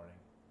bed in the morning.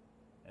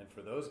 And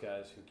for those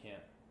guys who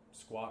can't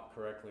squat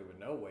correctly with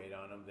no weight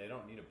on them, they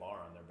don't need a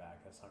bar on their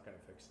back. That's not going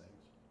to fix things.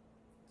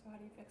 So how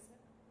do you fix it?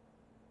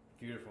 A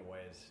few different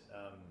ways.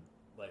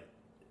 Like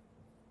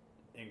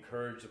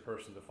encourage the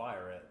person to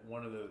fire it.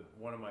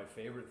 One of my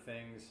favorite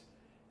things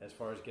as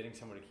far as getting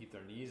someone to keep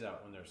their knees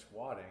out when they're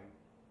squatting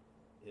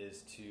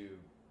is to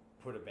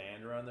put a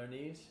band around their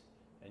knees.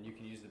 And you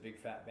can use the big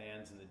fat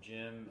bands in the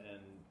gym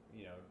and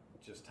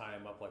just tie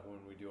them up like when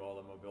we do all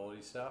the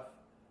mobility stuff.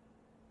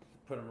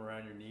 Put them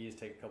around your knees,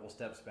 take a couple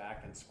steps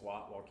back and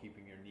squat while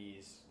keeping your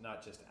knees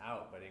not just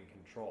out but in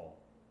control.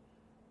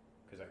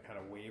 Because that kind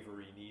of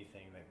wavery knee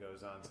thing that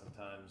goes on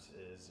sometimes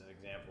is an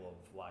example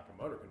of lack of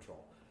motor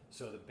control.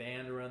 So the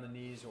band around the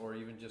knees, or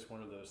even just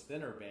one of those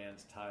thinner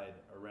bands tied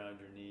around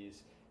your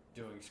knees,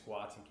 doing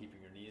squats and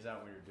keeping your knees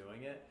out when you're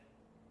doing it,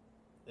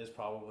 is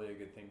probably a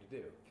good thing to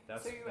do.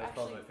 That's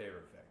probably my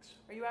favorite fix.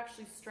 Are you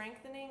actually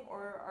strengthening,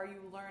 or are you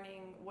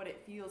learning what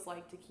it feels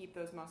like to keep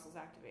those muscles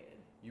activated?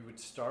 You would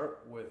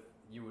start with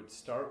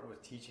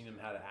teaching them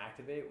how to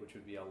activate, which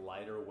would be a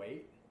lighter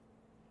weight,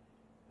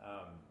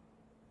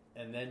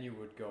 and then you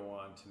would go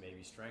on to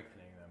maybe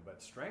strengthening them.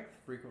 But strength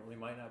frequently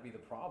might not be the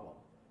problem.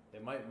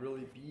 It might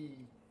really be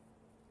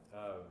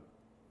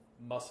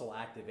muscle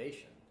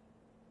activation.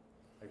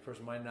 Like, a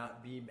person might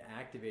not be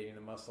activating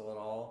the muscle at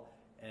all,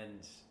 and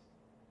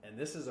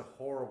this is a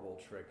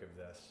horrible trick of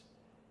this.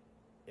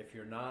 If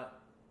you're not,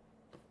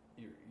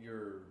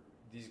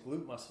 these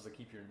glute muscles that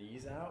keep your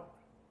knees out,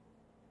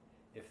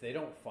 if they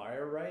don't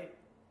fire right,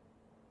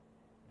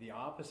 the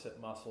opposite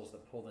muscles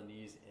that pull the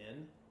knees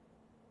in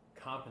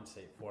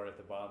compensate for it at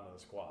the bottom of the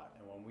squat.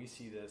 And when we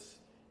see this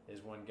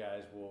is when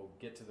guys will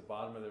get to the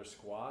bottom of their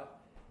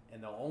squat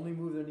and they'll only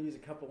move their knees a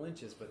couple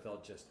inches, but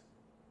they'll just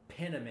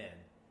pin them in.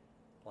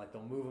 Like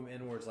they'll move them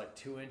inwards like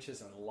 2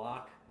 inches and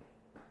lock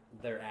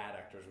their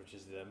adductors, which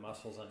is the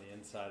muscles on the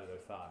inside of their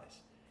thighs.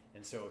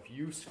 And so if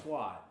you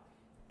squat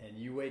and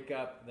you wake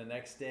up the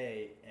next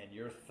day and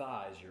your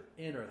thighs, your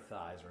inner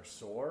thighs are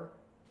sore,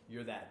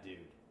 you're that dude.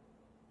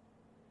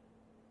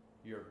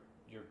 Your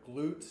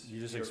glutes, You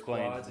just your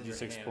explained. quads, and You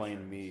just your explained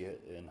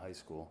hamstrings. me in high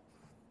school.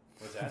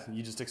 What's that?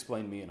 You just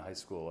explained me in high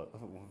school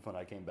when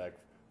I came back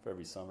for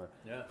every summer.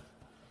 Yeah.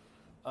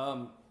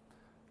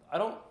 I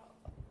don't.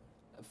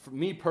 For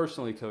me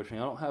personally, coaching,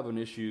 I don't have an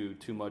issue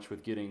too much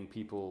with getting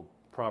people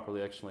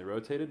properly externally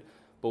rotated.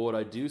 But what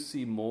I do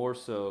see more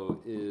so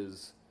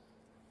is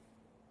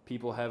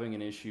people having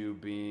an issue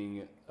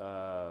being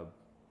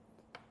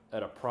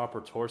at a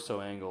proper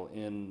torso angle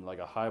in like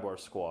a high bar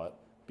squat.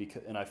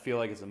 And I feel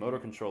like it's a motor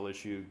control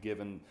issue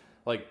given,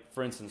 like,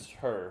 for instance,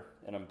 her,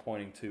 and I'm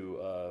pointing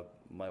to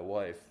my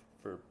wife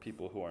for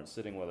people who aren't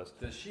sitting with us.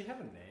 Does she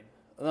have a name?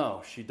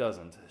 No, she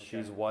doesn't. Okay.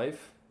 She's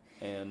wife,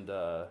 and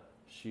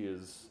she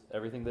is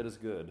everything that is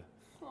good.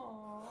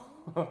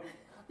 Aww.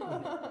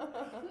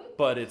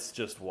 But it's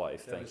just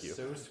wife. That Thank was you.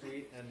 so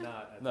sweet and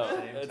not at No,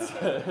 the same it's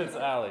time. it's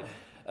Allie,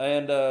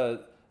 and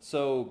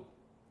so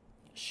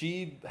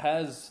she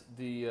has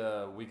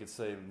the we could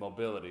say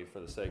mobility for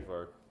the sake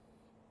of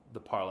the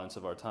parlance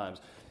of our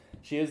times.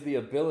 She has the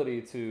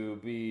ability to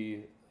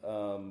be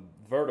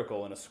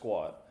vertical in a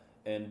squat,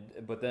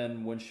 but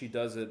then when she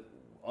does it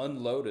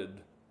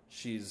unloaded,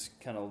 she's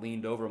kind of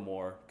leaned over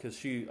more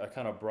because I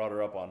kind of brought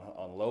her up on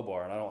low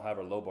bar, and I don't have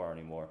her low bar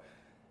anymore.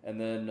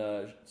 And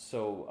then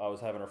so I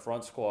was having her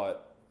front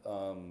squat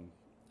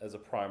as a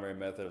primary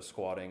method of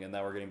squatting, and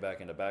now we're getting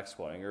back into back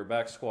squatting. Her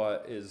back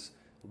squat is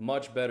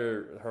much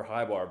better. Her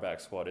high bar back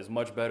squat is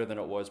much better than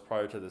it was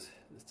prior to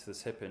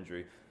this hip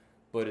injury,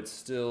 but it's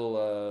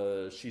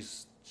still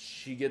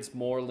she gets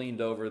more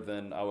leaned over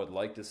than I would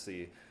like to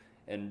see,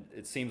 and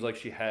it seems like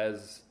she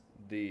has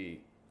the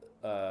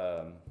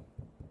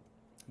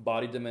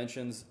body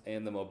dimensions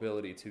and the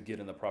mobility to get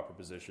in the proper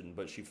position,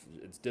 but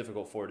it's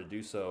difficult for her to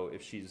do so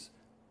if she's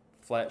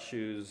flat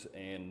shoes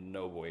and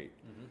no weight.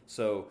 Mm-hmm.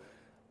 So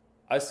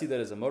I see that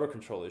as a motor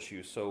control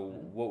issue. So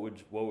what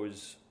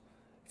was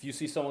if you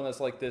see someone that's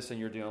like this and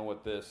you're dealing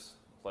with this,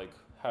 like,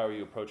 how are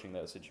you approaching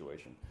that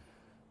situation?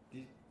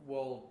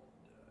 Well,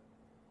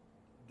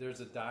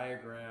 there's a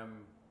diagram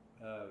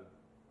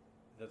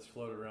that's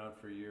floated around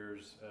for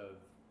years of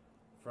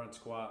front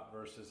squat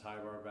versus high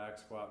bar back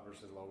squat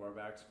versus low bar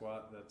back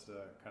squat. That's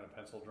a kind of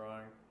pencil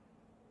drawing.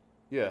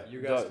 Yeah,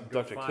 You guys can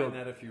go find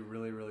that if you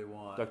really, really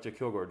want. Dr.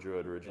 Kilgore drew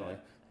it originally. Yeah.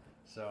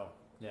 So,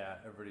 yeah,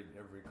 everybody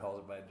calls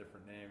it by a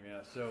different name,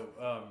 yeah. So,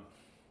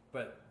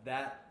 but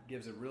that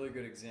gives a really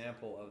good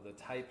example of the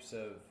types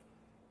of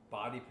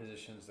body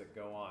positions that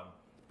go on.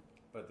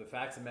 But the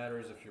fact of the matter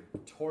is, if your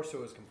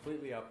torso is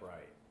completely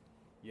upright,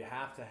 you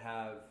have to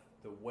have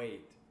the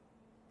weight,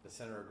 the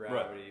center of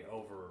gravity,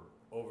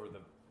 over the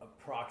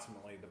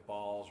approximately the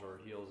balls or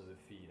heels of the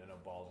feet. I know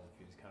balls of the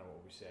feet is kind of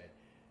what we say.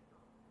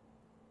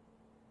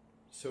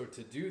 So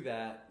to do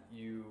that,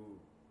 you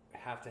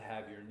have to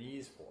have your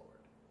knees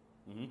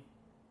forward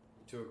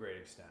to a great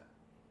extent.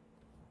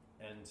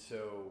 And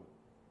so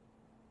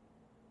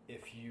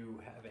if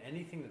you have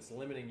anything that's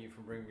limiting you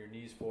from bringing your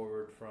knees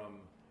forward from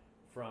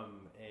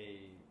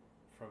a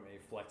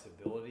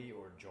flexibility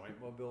or joint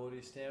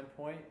mobility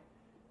standpoint,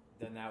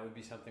 then that would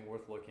be something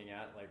worth looking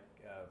at. Like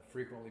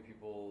frequently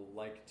people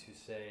like to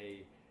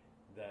say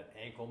that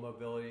ankle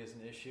mobility is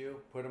an issue.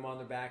 Put them on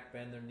their back,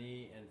 bend their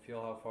knee, and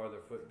feel how far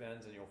their foot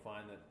bends, and you'll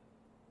find that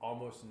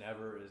almost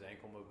never is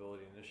ankle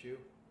mobility an issue.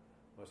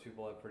 Most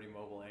people have pretty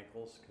mobile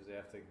ankles because they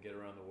have to get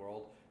around the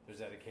world. There's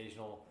that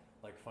occasional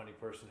like funny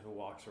person who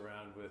walks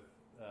around with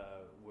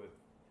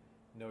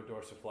no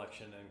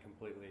dorsiflexion and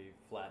completely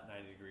flat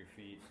 90-degree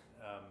feet.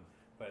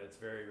 But it's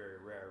very, very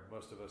rare.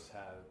 Most of us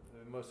have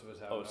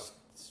Oh, enough.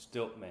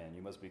 Stilt man.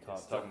 You must be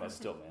talking Stilt about man.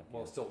 Stilt man.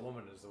 Well, Yes. Stilt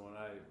woman is the one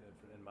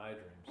in my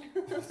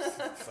dreams.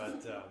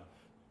 But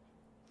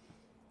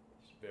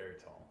she's very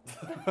tall.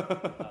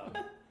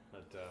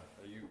 But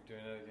are you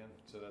doing that again?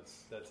 So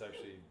that's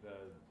actually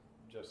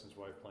Justin's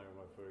wife playing with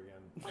my foot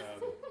again.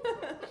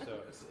 So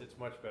it's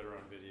much better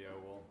on video.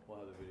 We'll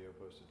have the video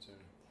posted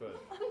soon. But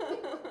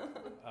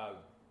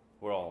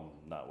We're all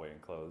not wearing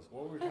clothes.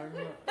 what were we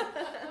talking about?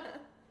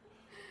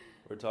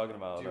 We're talking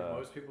about Do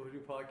most people who do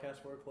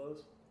podcasts wear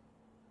clothes?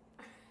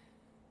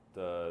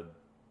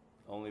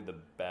 only the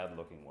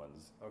bad-looking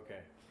ones. Okay,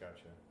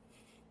 gotcha.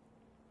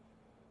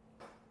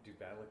 Do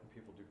bad-looking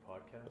people do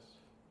podcasts?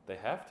 They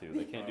have to.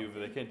 They can't do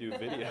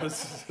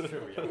videos.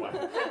 True, yeah, why?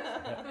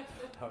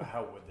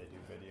 How would they do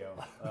video?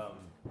 Why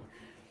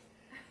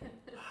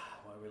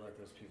do we let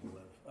those people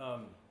live?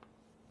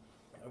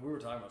 We were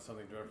talking about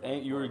something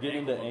different. You were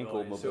getting into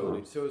ankle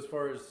mobility. So as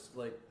far as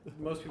like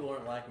most people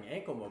aren't lacking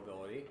ankle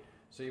mobility,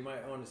 so you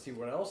might want to see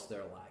what else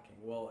they're lacking.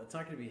 Well, it's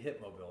not going to be hip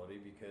mobility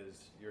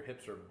because your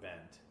hips are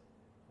bent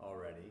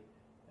already,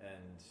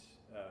 and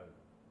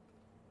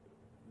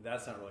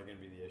that's not really going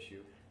to be the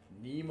issue.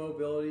 Knee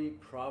mobility,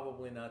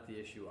 probably not the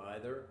issue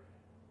either.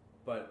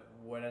 But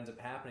what ends up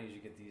happening is you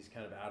get these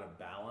kind of out of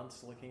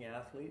balance looking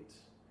athletes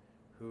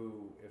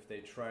who, if they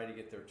try to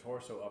get their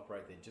torso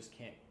upright, they just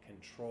can't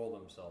control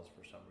themselves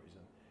for some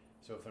reason.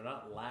 So if they're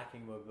not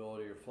lacking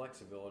mobility or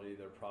flexibility,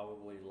 they're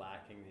probably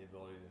lacking the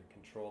ability to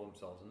control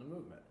themselves in the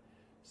movement.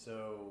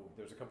 So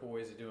there's a couple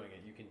ways of doing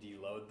it. You can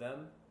deload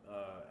them,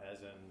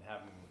 as in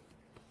have them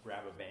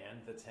grab a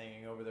band that's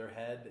hanging over their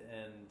head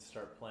and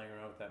start playing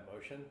around with that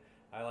motion.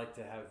 I like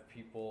to have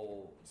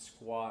people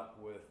squat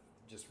with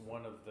just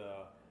one of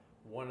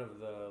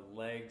the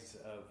legs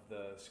of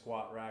the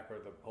squat rack or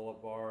the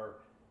pull-up bar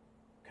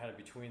kind of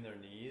between their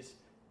knees,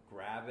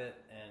 grab it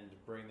and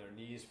bring their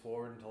knees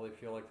forward until they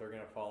feel like they're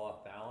going to fall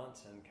off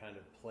balance, and kind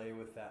of play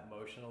with that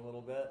motion a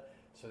little bit.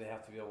 So they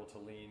have to be able to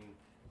lean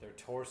their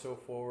torso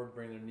forward,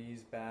 bring their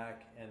knees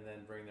back, and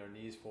then bring their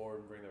knees forward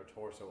and bring their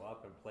torso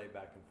up and play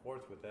back and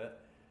forth with it.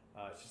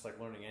 It's just like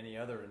learning any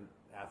other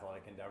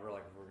athletic endeavor.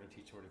 Like if we're going to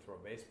teach somebody to throw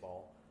a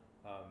baseball,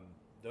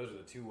 those are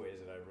the two ways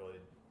that I really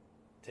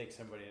take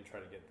somebody and try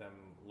to get them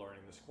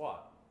learning the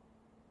squat,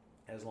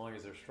 as long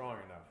as they're strong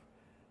enough.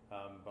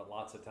 But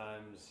lots of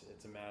times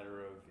it's a matter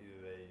of either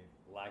they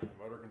lack the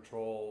motor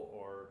control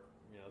or,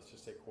 let's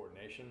just say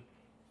coordination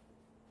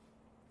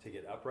to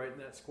get upright in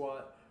that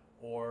squat,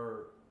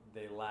 or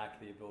they lack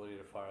the ability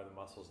to fire the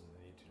muscles that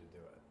they need to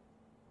do it.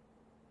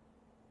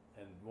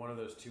 And one of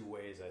those two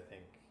ways, I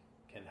think,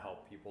 can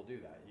help people do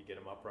that. You get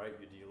them upright,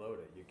 you deload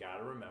it. You got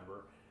to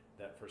remember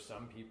that for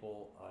some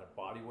people, a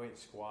body weight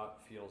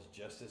squat feels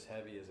just as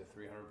heavy as a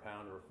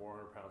 300-pound or a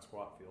 400-pound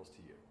squat feels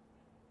to you.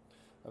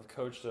 I've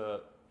coached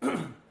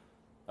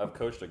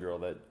a girl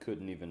that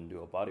couldn't even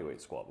do a bodyweight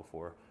squat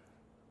before.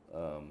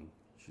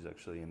 She's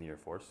actually in the Air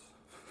Force.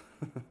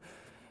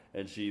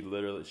 And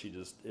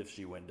if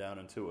she went down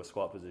into a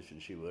squat position,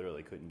 she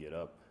literally couldn't get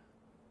up.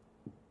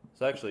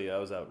 So actually, I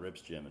was out at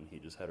Rip's gym, and he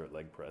just had her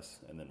leg press,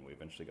 and then we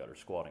eventually got her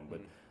squatting.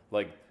 But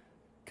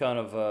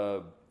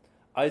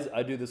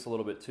I do this a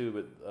little bit too,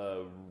 but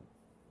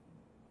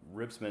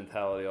Rip's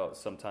mentality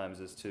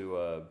sometimes is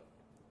to,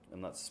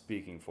 I'm not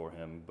speaking for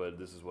him, but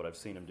this is what I've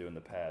seen him do in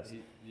the past.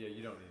 You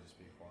don't need to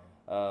speak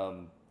for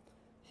him.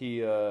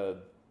 He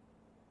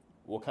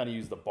will kind of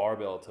use the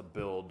barbell to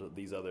build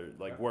these other,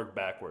 work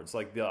backwards,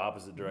 like the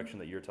opposite direction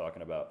that you're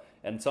talking about.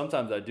 And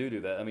sometimes I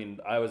do that. I mean,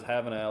 I was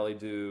having Allie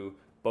do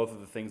both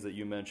of the things that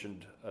you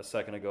mentioned a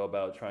second ago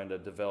about trying to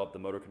develop the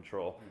motor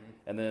control.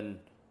 Mm-hmm. And then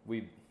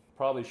we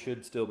probably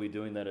should still be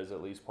doing that as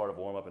at least part of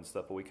warm-up and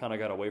stuff, but we kind of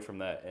got away from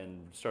that and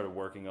started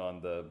working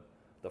on the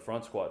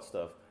front squat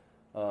stuff.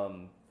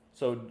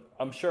 So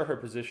I'm sure her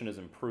position has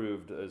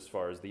improved as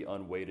far as the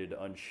unweighted,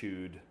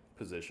 unshoed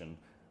position,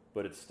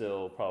 but it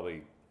still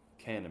probably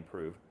can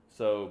improve.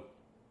 So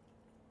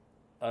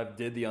I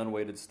did the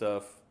unweighted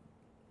stuff,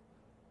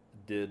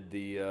 did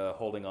the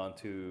holding on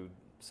to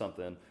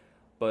something,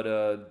 but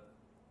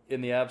in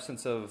the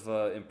absence of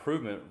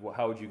improvement,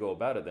 how would you go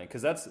about it then?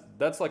 Because that's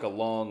like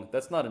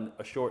that's not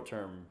a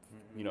short-term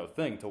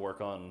thing to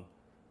work on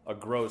a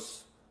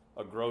gross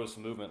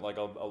movement, like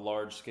a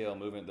large-scale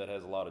movement that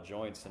has a lot of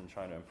joints and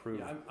trying to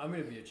improve. Yeah, I'm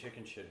going to be a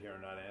chicken shit here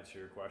and not answer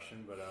your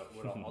question, but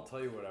I'll tell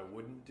you what I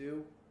wouldn't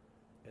do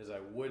is I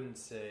wouldn't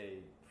say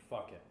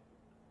fuck it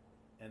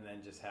and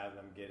then just have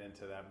them get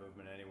into that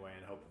movement anyway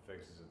and hope it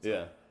fixes itself.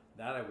 Yeah.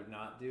 That I would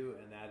not do,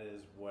 and that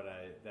is what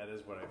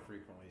I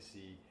frequently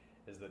see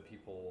is that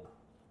people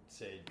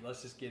say,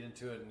 let's just get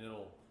into it and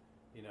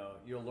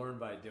you'll learn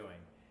by doing.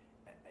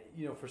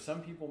 For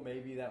some people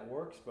maybe that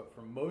works, but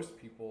for most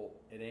people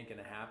it ain't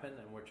going to happen,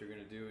 and what you're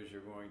going to do is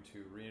you're going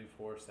to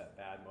reinforce that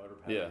bad motor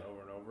pattern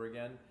over and over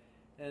again,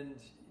 and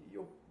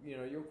you'll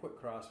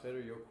quit CrossFit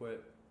or you'll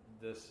quit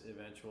this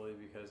eventually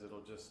because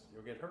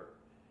you'll get hurt.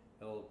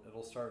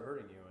 It'll start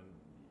hurting you, and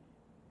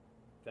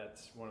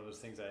that's one of those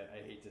things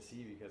I hate to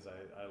see because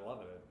I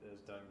love it. It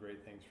has done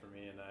great things for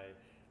me, and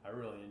I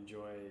really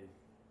enjoy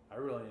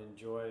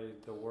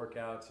the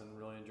workouts and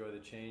really enjoy the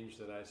change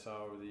that I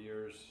saw over the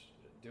years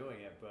doing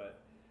it.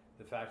 But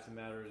the fact of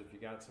the matter is, if you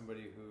got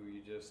somebody who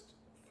you just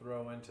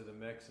throw into the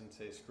mix and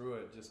say, screw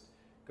it, just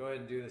go ahead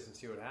and do this and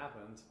see what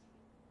happens,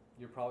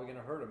 you're probably going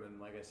to hurt them. And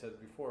like I said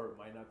before, it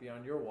might not be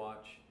on your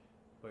watch,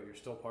 but you're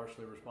still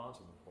partially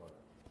responsible for it.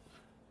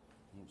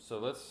 So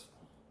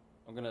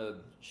I'm going to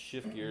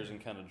shift gears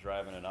and kind of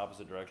drive in an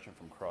opposite direction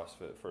from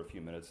CrossFit for a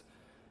few minutes.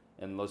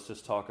 And let's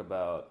just talk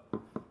about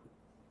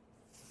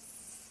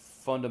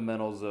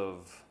fundamentals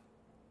of,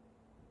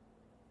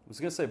 I was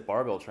going to say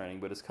barbell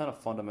training, but it's kind of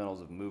fundamentals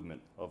of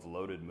movement, of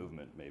loaded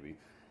movement maybe.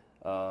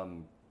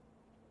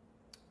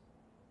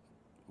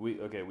 We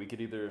could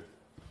either,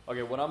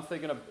 what I'm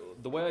thinking of,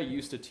 the way I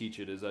used to teach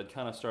it is I'd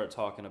kind of start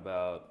talking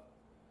about,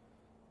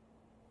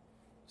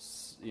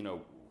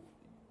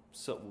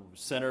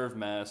 center of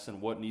mass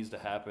and what needs to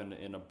happen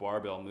in a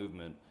barbell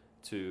movement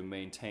to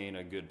maintain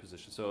a good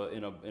position. So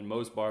in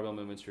most barbell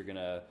movements,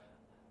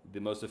 the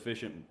most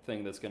efficient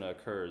thing that's going to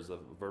occur is a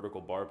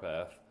vertical bar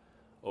path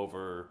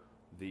over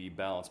the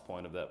balance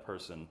point of that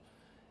person.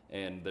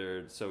 And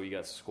so you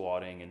got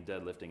squatting and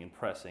deadlifting and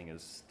pressing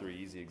as three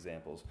easy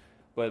examples.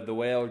 But the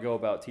way I would go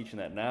about teaching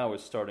that now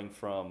is starting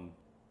from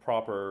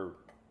proper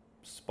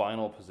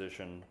spinal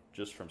position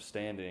just from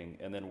standing,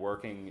 and then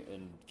working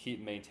and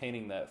keep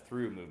maintaining that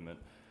through movement.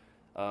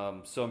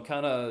 So I'm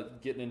kind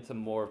of getting into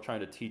more of trying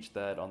to teach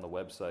that on the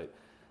website.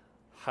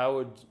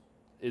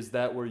 Is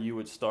that where you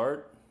would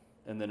start?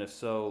 And then if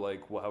so,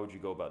 like, well, how would you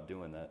go about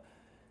doing that?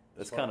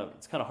 It's kind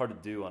of hard to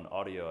do on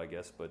audio, I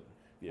guess, but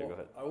yeah, go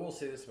ahead. I will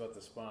say this about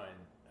the spine.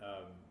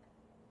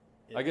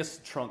 I guess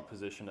trunk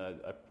position.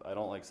 I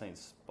don't like saying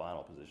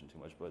spinal position too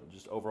much, but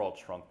just overall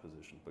trunk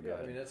position. But go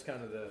ahead. I mean that's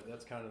kind of the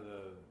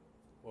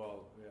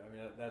well, yeah, I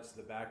mean that's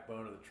the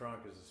backbone of the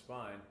trunk is the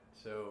spine.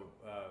 So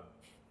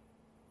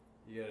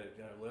you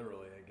got to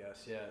literally, I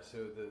guess, yeah.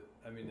 So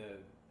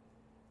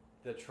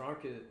the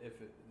trunk is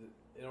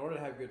in order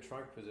to have good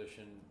trunk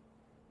position,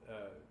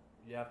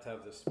 you have to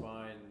have the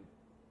spine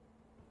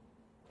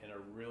in a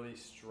really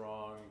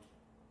strong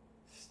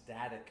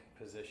static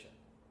position.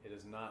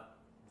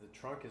 The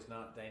trunk is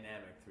not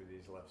dynamic through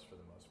these lifts for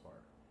the most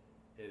part.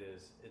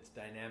 It's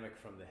dynamic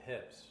from the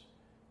hips,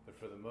 but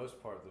for the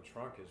most part, the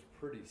trunk is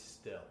pretty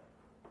still.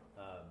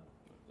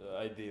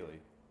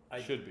 Ideally,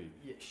 should be.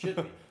 Yeah, should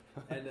be.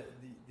 And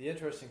the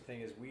interesting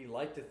thing is we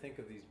like to think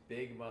of these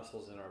big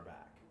muscles in our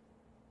back,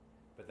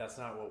 but that's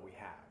not what we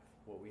have.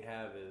 What we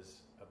have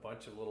is a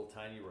bunch of little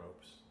tiny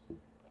ropes.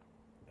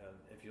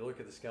 If you look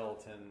at the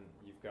skeleton,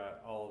 you've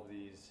got all of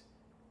these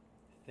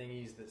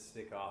thingies that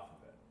stick off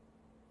of it.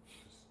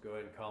 Just go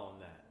ahead and call them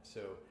that.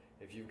 So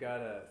if you've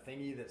got a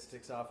thingy that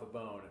sticks off a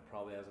bone, it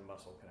probably has a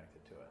muscle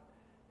connected to it.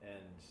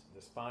 And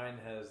the spine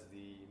has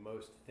the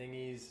most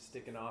thingies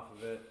sticking off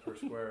of it per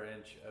square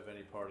inch of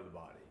any part of the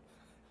body.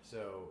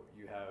 So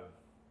you have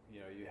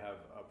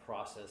a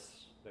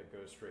process that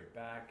goes straight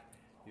back.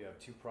 You have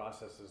two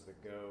processes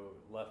that go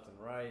left and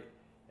right.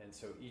 And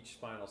so each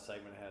spinal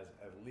segment has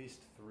at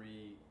least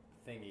three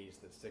thingies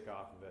that stick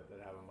off of it that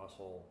have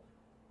multiple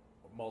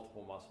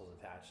muscles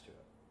attached to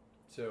it.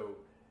 So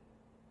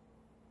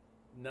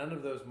none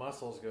of those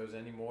muscles goes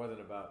any more than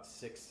about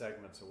 6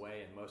 segments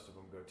away, and most of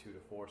them go 2 to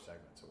 4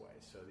 segments away.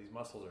 So these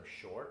muscles are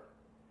short,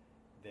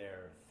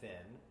 they're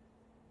thin,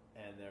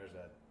 and there's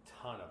a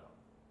ton of them.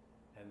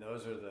 And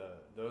those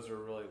are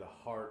really the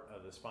heart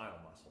of the spinal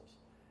muscles.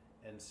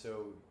 And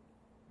so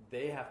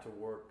they have to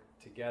work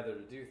together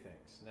to do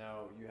things.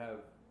 Now you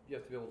have to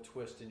be able to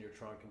twist in your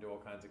trunk and do all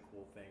kinds of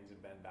cool things and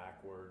bend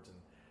backwards and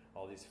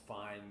all these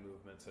fine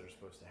movements that are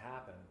supposed to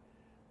happen.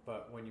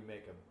 But when you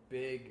make a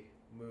big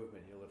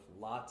movement, you lift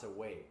lots of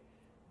weight,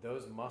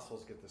 those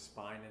muscles get the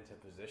spine into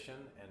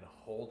position and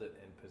hold it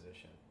in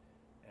position.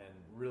 And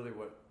really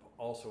what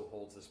also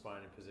holds the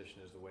spine in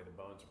position is the way the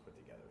bones are put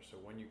together. So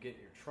when you get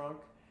your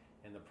trunk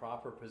in the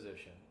proper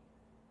position,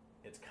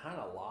 it's kind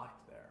of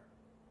locked there.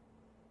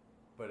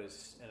 But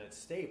it's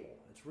stable.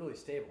 It's really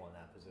stable in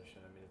that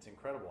position. I mean, it's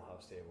incredible how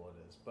stable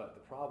it is. But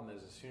the problem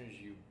is as soon as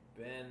you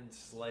bend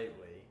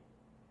slightly,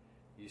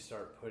 you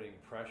start putting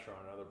pressure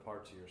on other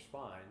parts of your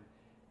spine.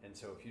 And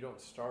so if you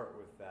don't start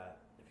with that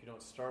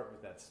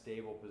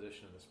stable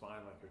position of the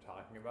spine like you're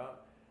talking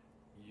about,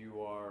 you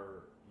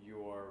are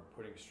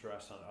putting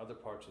stress on other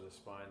parts of the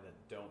spine that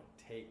don't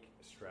take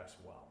stress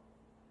well,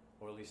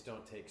 or at least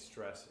don't take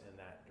stress in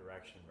that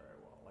direction very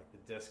well. Like the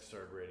discs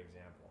are a great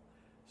example.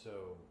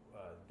 So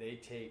they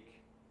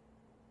take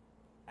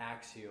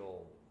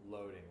axial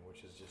loading,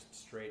 which is just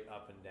straight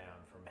up and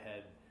down from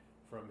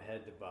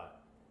head to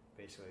butt.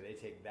 Basically, they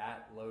take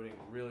that loading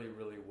really,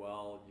 really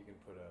well. You can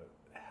put a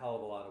hell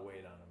of a lot of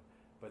weight on them,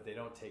 but they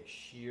don't take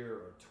shear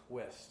or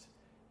twist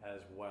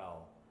as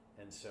well.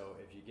 And so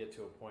if you get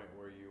to a point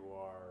where you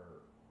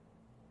are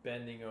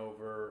bending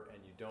over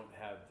and you don't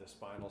have the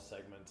spinal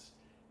segments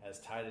as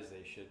tight as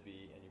they should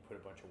be, and you put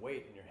a bunch of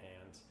weight in your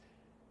hands,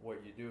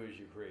 what you do is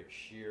you create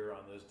shear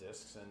on those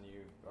discs and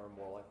you are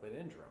more likely to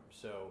injure them.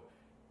 So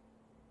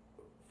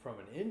from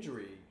an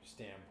injury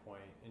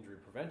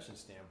prevention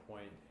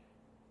standpoint,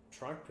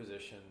 trunk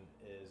position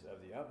is of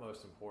the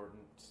utmost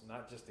importance,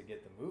 not just to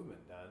get the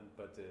movement done,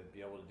 but to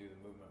be able to do the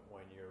movement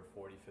when you're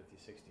 40, 50,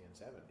 60, and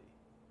 70.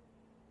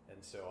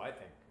 And so I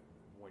think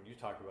when you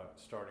talk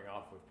about starting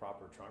off with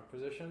proper trunk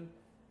position,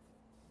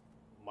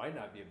 might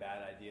not be a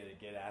bad idea to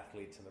get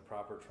athletes in the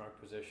proper trunk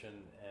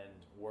position and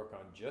work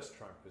on just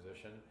trunk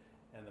position.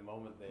 And the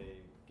moment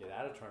they get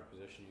out of trunk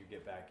position, you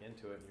get back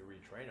into it and you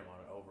retrain them on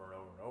it over and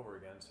over and over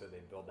again, so they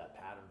build that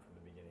pattern from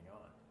the beginning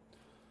on.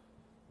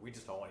 We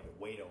just don't want to get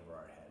weight over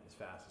our head as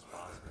fast as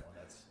possible, and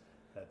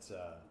that's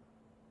a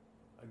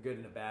good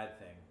and a bad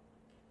thing.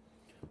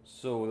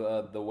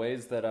 So the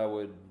ways that I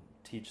would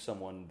teach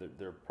someone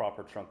their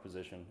proper trunk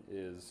position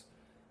is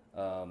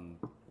an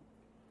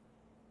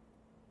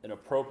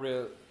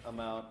appropriate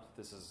amount.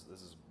 This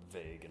is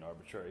vague and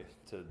arbitrary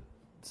to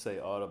say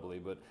audibly,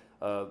 but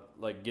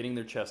like getting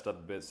their chest up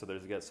a bit so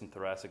there's got some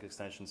thoracic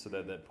extension, so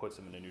that puts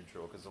them in a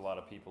neutral, because a lot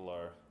of people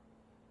are,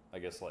 I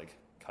guess, like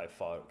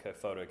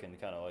kyphotic and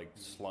kind of like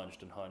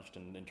slunged and hunched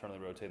and internally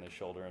rotating their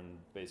shoulder and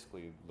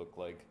basically look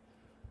like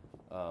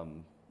a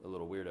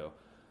little weirdo.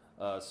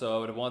 So I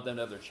would want them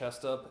to have their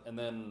chest up, and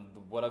then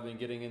what I've been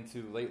getting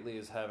into lately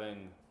is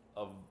having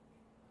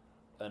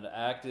an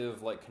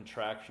active like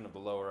contraction of the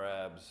lower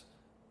abs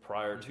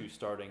prior to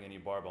starting any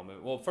barbell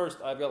movement? Well, first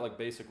I've got like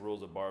basic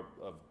rules of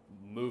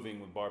moving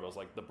with barbells.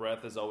 Like the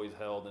breath is always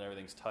held and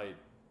everything's tight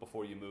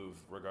before you move,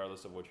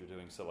 regardless of what you're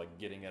doing. So like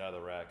getting it out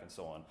of the rack and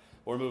so on.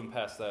 We're moving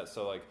past that.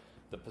 So like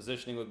the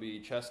positioning would be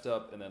chest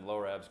up and then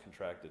lower abs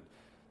contracted.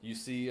 You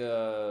see,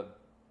 do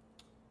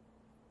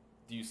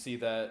you see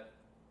that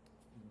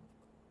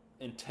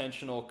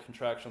intentional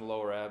contraction of the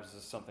lower abs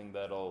is something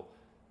that'll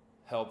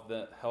help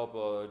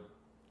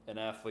an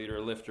athlete or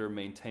a lifter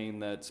maintain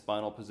that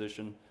spinal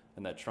position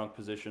and that trunk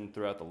position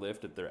throughout the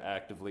lift if they're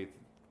actively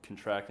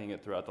contracting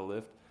it throughout the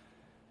lift?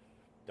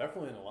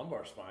 Definitely in the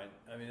lumbar spine.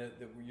 I mean,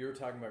 you're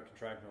talking about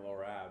contracting the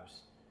lower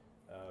abs.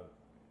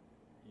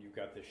 You've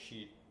got this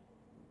sheet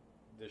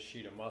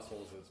of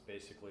muscles that's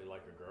basically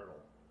like a girdle,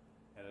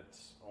 and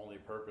its only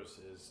purpose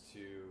is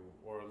to,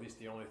 or at least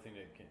the only thing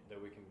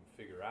that we can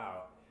figure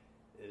out,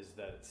 is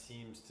that it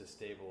seems to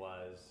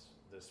stabilize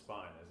the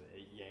spine as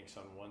it yanks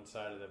on one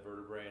side of the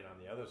vertebrae and on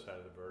the other side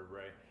of the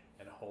vertebrae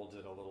and holds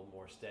it a little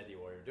more steady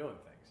while you're doing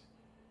things.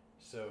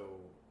 So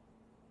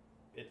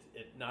it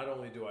not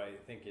only do I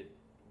think it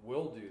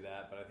will do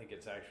that, but I think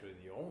it's actually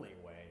the only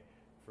way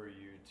for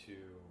you to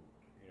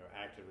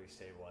actively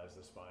stabilize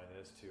the spine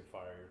is to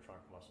fire your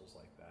trunk muscles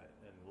like that.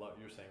 And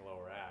you're saying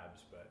lower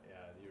abs, but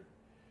yeah,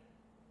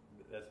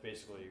 that's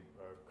basically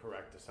a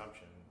correct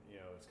assumption.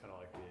 It's kind of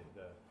like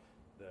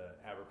the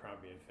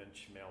Abercrombie and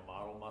Finch male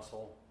model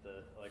muscle,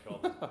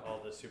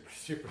 all the super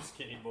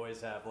skinny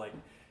boys have, like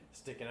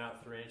sticking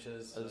out 3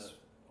 inches,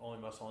 only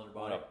muscle on their I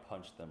body. want to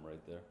punch them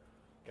right there.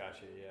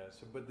 Gotcha, yeah.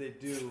 So, but they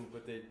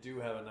do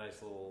have a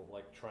nice little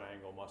like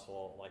triangle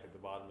muscle, like at the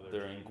bottom of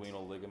their jeans.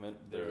 Inguinal ligament.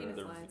 Penis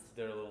lines.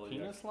 They're little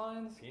Penis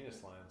lines.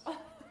 penis lines.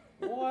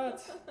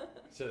 What?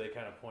 So they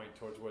kind of point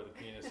towards where the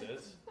penis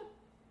is.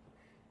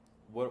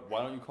 What?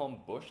 Why don't you call them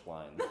bush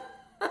lines?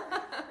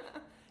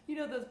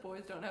 Those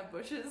boys don't have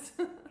bushes.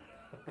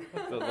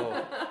 The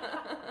little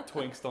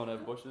twinks don't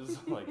have bushes,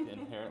 like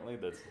inherently.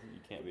 You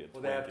can't be a twink.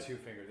 Well, they have two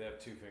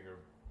finger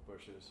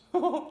bushes.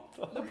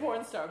 The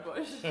porn star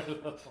bush.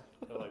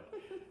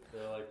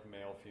 they're like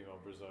male, female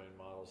Brazilian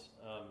models.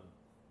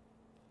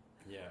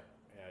 Yeah,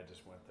 I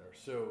just went there.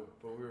 So,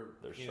 but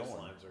They're penis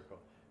showing. lines are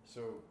called.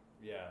 So,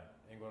 yeah,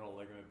 inguinal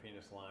ligament,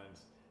 penis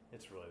lines.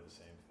 It's really the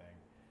same thing.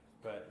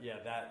 But yeah,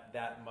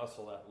 that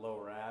muscle, that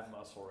lower ab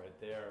muscle right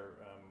there,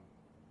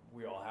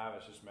 we all have.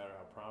 It's just a matter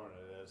of how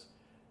prominent it is.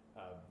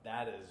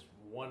 That is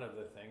one of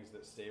the things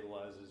that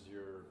stabilizes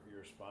your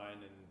spine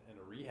in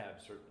a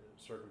rehab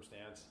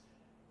circumstance.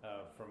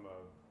 From a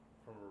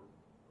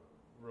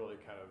really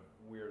kind of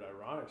weird,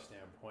 ironic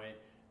standpoint,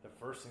 the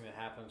first thing that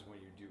happens when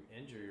you do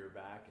injure your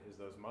back is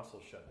those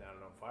muscles shut down and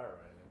don't fire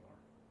right anymore.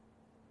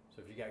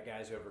 So if you got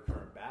guys who have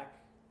recurrent back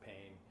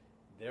pain,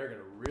 they're going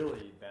to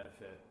really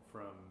benefit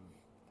from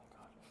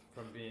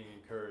being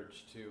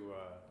encouraged to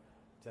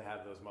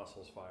have those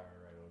muscles fire on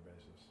a regular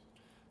basis.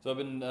 So I've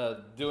been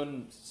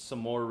doing some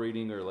more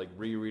reading or like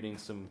rereading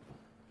some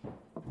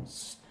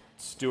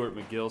Stuart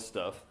McGill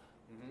stuff.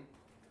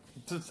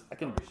 All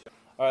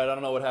right, I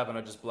don't know what happened.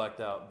 I just blacked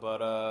out.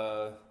 But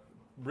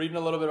reading a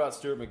little bit about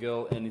Stuart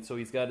McGill, and so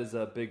he's got his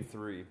big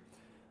three.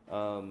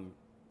 And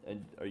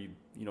you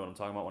know what I'm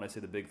talking about when I say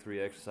the big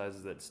three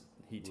exercises that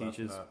he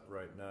teaches? Left nut,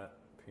 right nut,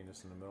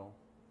 penis in the middle.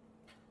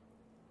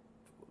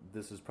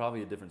 This is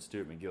probably a different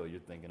Stuart McGill you're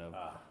thinking of.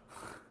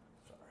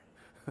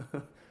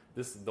 Sorry.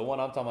 The one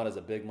I'm talking about is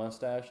a big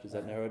mustache. Does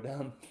that narrow it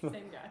down?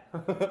 Same guy.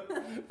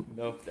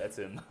 Nope, that's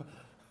him.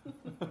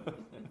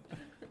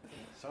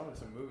 Saw him in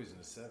some movies in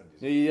the 70s.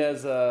 He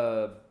has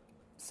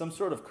some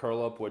sort of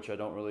curl up, which I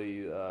don't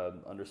really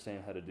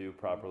understand how to do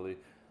properly.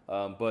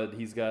 But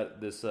he's got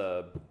this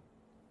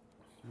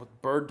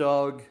bird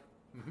dog,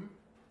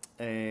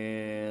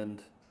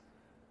 and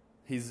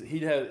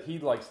he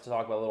likes to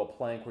talk about a little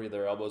plank where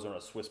their elbows are on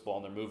a Swiss ball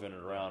and they're moving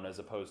it around, as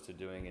opposed to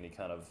doing any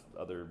kind of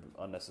other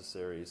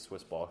unnecessary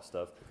Swiss ball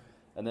stuff.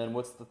 And then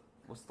what's the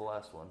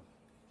last one?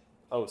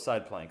 Oh,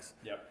 side planks.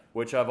 Yep.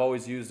 Which I've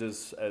always used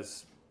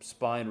as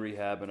spine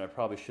rehab, and I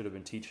probably should have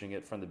been teaching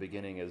it from the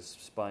beginning as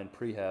spine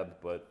prehab,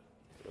 but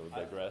I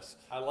digress.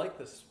 I like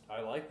this.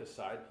 I like the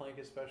side plank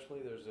especially.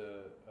 There's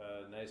a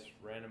nice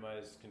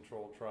randomized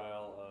controlled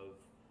trial of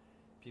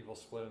people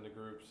split into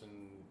groups, and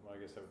well, I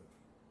guess of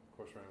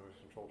course randomized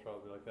controlled trial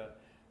would be like that.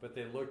 But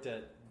they looked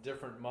at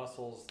different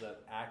muscles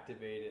that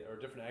activated, or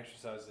different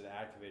exercises that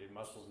activated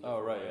muscles in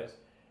different ways.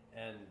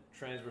 Yeah. And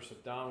transverse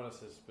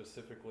abdominis is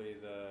specifically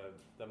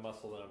the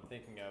muscle that I'm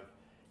thinking of,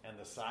 and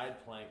the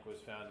side plank was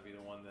found to be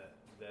the one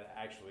that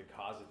actually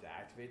caused it to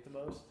activate the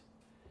most.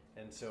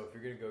 And so if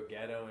you're going to go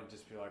ghetto and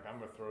just be like, I'm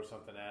going to throw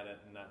something at it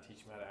and not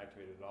teach them how to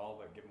activate it at all,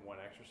 but give them one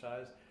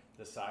exercise,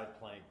 the side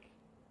plank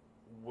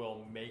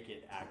will make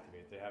it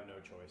activate. They have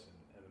no choice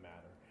in the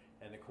matter.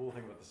 And the cool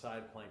thing about the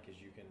side plank is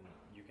you can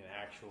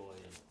actually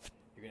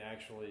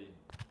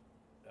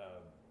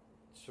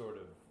sort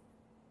of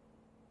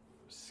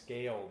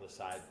scale the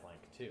side plank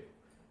too.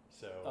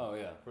 So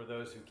for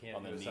those who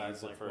can't do a side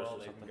plank well,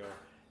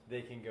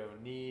 they can go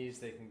knees,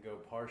 they can go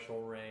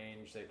partial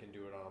range, they can do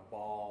it on a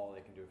ball,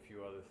 they can do a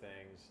few other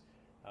things.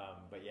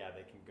 But yeah,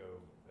 they can go,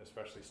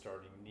 especially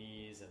starting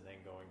knees and then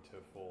going to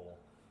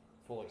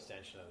full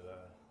extension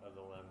of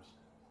the limbs.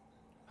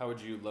 How would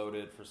you load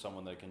it for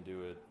someone that can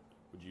do it?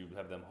 Would you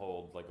have them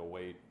hold like a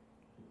weight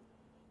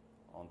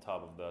on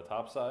top of the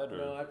top side, or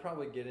No, I'd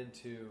probably get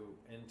into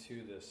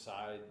the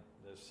side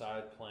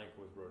plank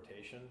with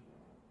rotation.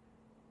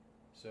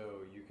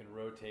 So you can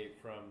rotate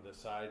from the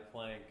side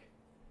plank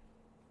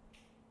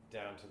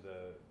down to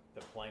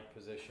the plank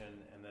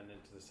position, and then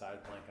into the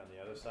side plank on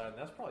the other side, and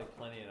that's probably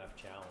plenty enough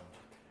challenge.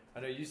 I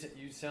know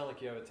you sound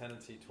like you have a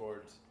tendency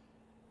towards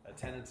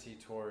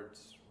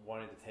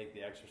wanting to take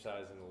the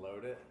exercise and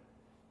load it,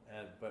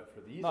 but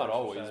for these not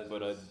always,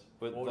 exercises,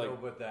 but well, like no,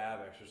 but the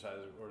ab exercise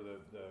or the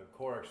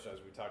core exercise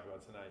we talked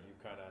about tonight,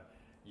 you've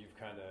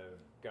kind of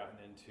gotten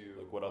into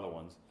like what other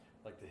ones?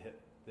 like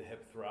the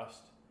hip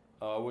thrust.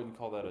 I wouldn't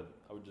call that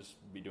I would just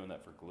be doing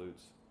that for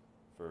glutes,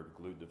 for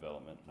glute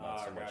development,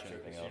 not so much Gotcha.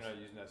 anything So else. you're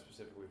not using that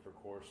specifically for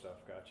core stuff.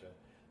 Gotcha.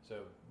 So,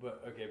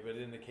 but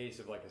in the case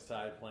of like a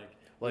side plank,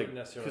 Like, wouldn't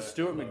necessarily because have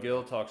Stuart to load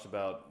McGill talks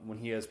about when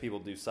he has people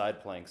do side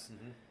planks,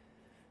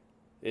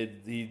 it.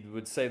 he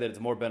would say that it's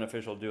more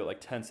beneficial to do it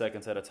like 10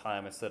 seconds at a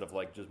time instead of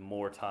like just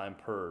more time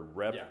per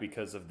rep, Yeah.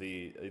 because of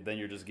then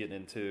you're just getting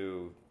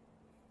into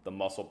the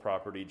muscle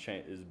property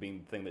is being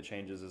the thing that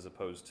changes as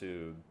opposed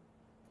to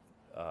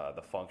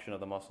the function of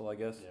the muscle, I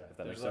guess. Yeah. If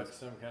that There's makes like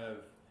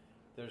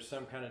sense.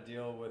 some kind of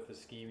deal with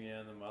ischemia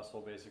in the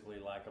muscle, basically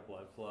lack of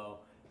blood flow,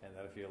 and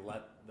that if you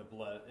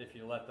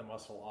let the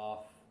muscle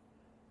off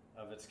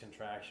of its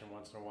contraction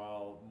once in a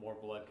while, more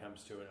blood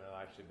comes to it, and it'll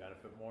actually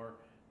benefit more.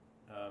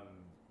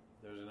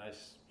 There's a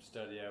nice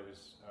study I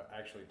was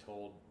actually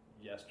told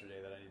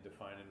yesterday that I need to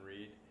find and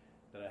read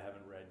that I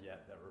haven't read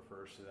yet that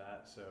refers to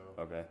that. So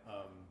Okay.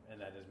 and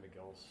that is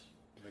McGill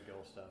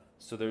stuff.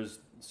 So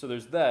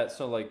there's that.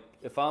 So like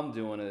if I'm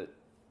doing it,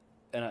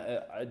 and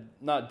I'm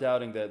not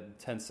doubting that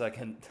 10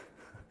 second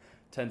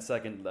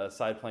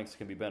side planks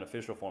can be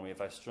beneficial for me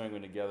if I string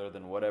them together,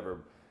 then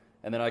whatever,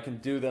 and then I can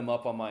do them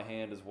up on my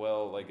hand as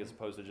well, like as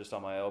opposed to just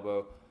on my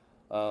elbow.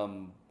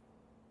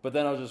 But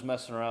then I was just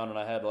messing around, and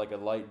I had like a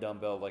light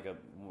dumbbell, like a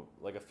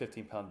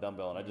 15-pound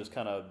dumbbell, and I just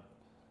kind of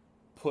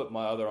put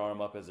my other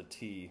arm up as a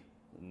T,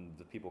 and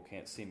the people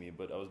can't see me,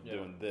 but I was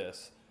doing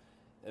this,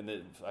 and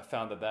then I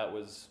found that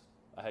was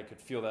I could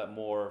feel that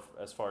more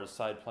as far as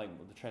side plank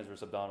with the transverse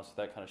abdominis,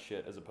 that kind of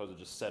shit, as opposed to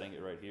just setting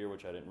it right here,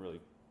 which I didn't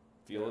really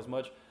feel as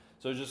much.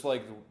 So it was just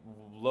like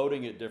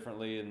loading it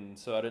differently, and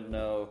so I didn't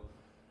know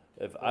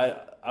if I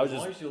was as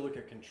long just. as you look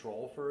at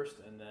control first,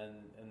 and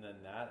then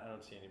that, I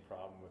don't see any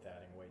problem with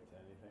adding weight to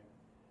anything.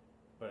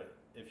 But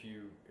if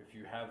you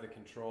have the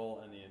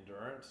control and the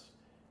endurance,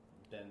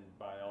 then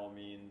by all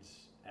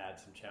means add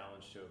some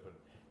challenge to it. But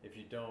if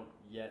you don't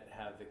yet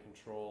have the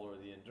control or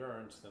the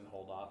endurance, then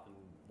hold off and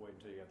wait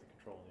until you get the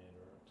control and the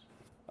endurance.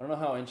 I don't know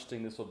how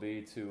interesting this will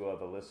be to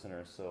the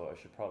listeners, so I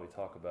should probably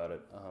talk about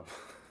it.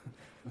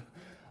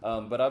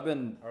 But I've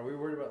been. Are we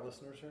worried about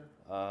listeners here?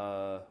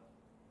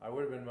 I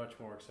would have been much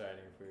more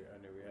exciting if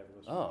I knew we had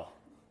listeners. Oh,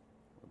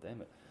 well,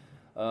 damn it.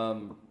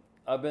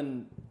 I've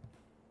been,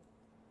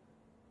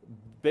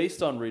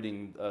 based on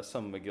reading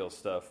some McGill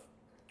stuff,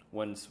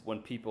 when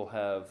people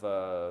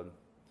have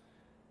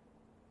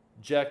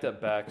jacked up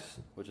backs,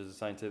 which is a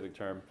scientific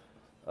term,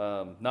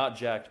 not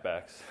jacked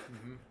backs,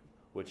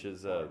 which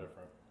is different.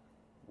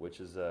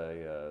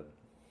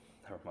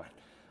 Never mind.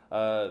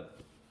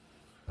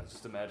 I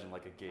just imagine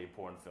like a gay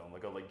porn film,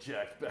 like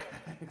jacked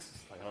backs.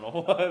 Like, I don't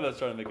know why I was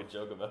trying to make a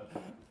joke about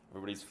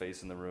everybody's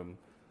face in the room.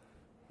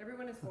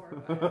 Everyone is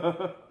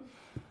horrified.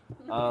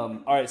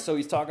 All right, so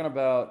he's talking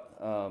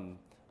about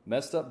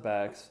messed up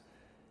backs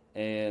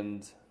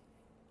and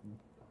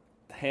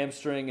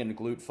hamstring and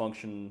glute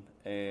function,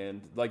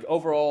 and like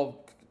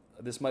overall,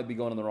 this might be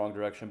going in the wrong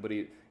direction, but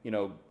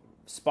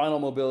spinal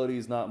mobility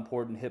is not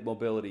important. Hip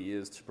mobility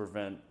is to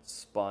prevent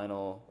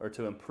spinal or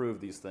to improve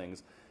these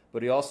things.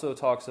 But he also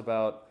talks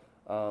about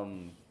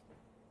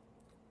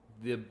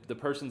the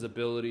person's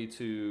ability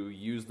to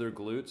use their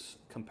glutes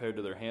compared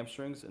to their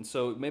hamstrings, and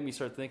so it made me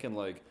start thinking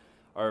like,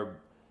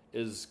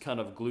 is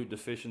kind of glute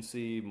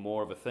deficiency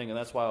more of a thing? And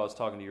that's why I was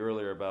talking to you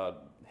earlier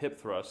about hip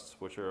thrusts,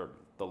 which are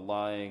the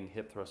lying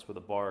hip thrust with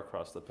a bar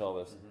across the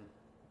pelvis,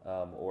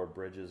 or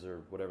bridges,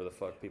 or whatever the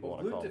fuck people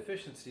want to call Glute them.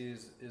 deficiency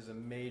is a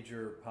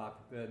major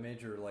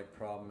like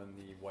problem in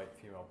the white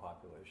female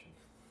population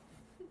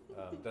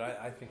that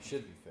I think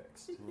should be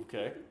fixed.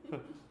 Okay.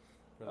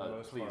 For the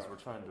most please, part. we're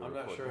trying to. I'm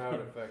not record sure this. how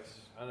it affects.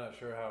 I'm not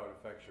sure how it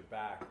affects your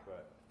back,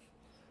 but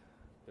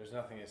there's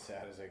nothing as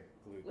sad as a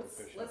glute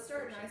deficiency. Let's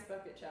start an ice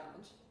bucket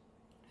challenge.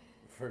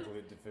 For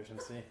glute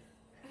deficiency.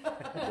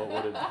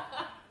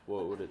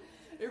 What would it?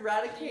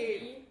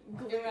 Eradicate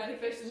glute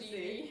Eradicate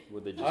deficiency.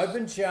 Would they just? I've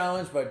been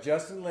challenged by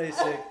Justin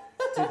Lasik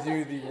to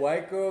do the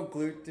white girl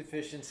glute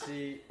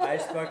deficiency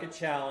ice bucket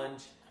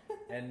challenge,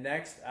 and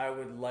next I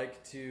would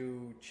like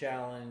to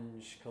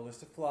challenge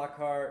Callista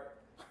Flockhart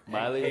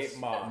and Kate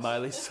Moss.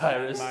 Miley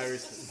Cyrus. Miley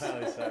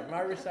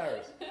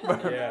Cyrus.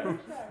 Yeah.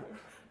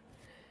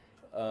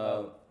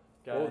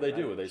 What would they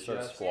do? Would they start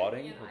Just-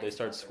 squatting? An Would they ice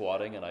start bucket.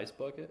 squatting an ice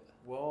bucket?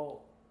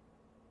 Well,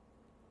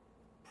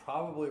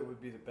 probably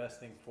would be the best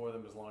thing for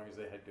them as long as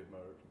they had good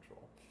motor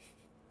control.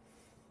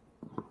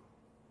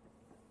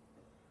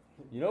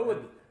 You know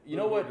what? You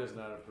know what? Does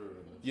not approve of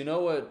this. You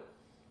know what?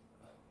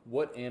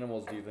 What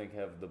animals do you think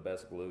have the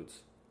best glutes?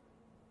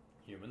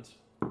 Humans.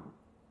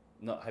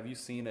 No, have you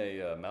seen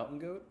a mountain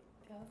goat?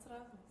 Yeah, that's what I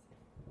was going to say.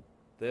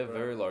 They have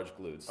very large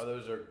glutes. Are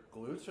those their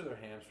glutes or their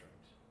hamstrings?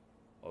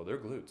 Oh, they're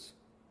glutes.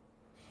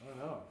 I don't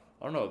know.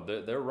 I don't know.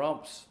 They're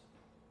rumps.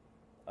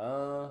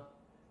 Can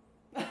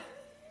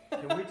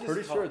we just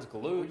Pretty sure it's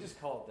Can glute. we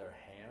just call it their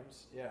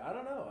hams? Yeah, I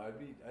don't know.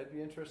 I'd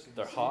be interested.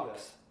 They're to see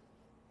hawks.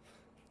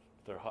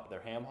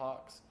 They're ham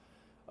hawks.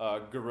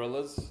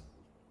 Gorillas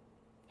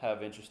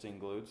have interesting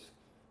glutes.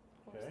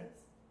 Okay.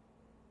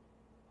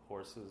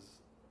 Horses. Horses.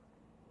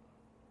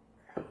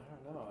 That. I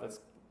don't know. That's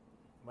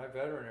My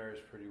veterinary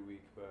is pretty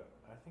weak, but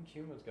I think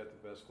humans got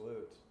the best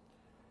glutes.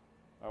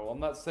 well, I'm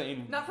not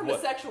saying Not from what,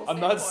 a sexual I'm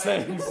standpoint. not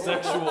saying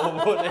sexual.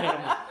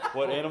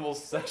 What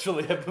animals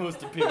sexually have the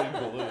most appealing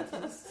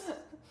glutes?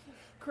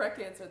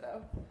 Correct answer,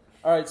 though.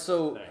 All right,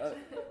 so Thanks.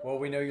 Well,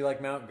 we know you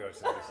like mountain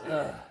goats.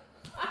 Obviously.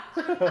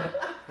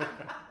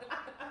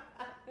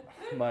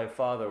 my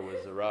father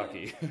was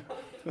Iraqi.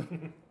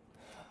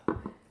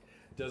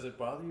 Does it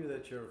bother you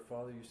that your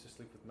father used to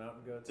sleep with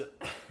mountain goats?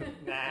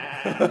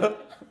 Nah.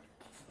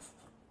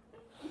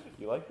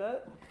 You like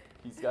that?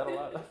 He's got a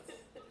lot.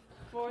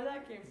 Where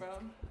that came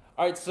from?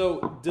 All right,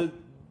 so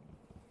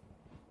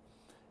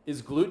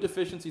is glute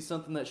deficiency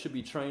something that should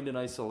be trained in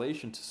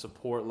isolation to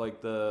support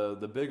like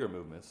the bigger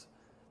movements?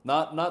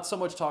 Not so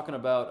much talking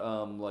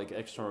about like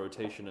external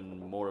rotation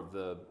and more of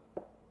the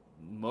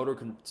motor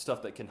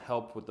stuff that can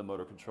help with the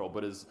motor control,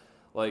 but is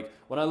like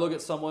when I look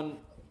at someone,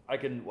 I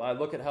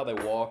look at how they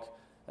walk,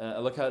 I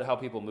look at how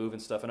people move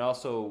and stuff, and I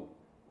also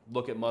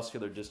look at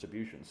muscular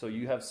distribution. So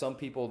you have some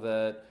people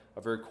that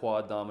are very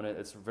quad dominant.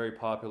 It's very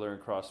popular in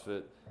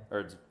CrossFit,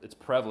 or it's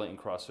prevalent in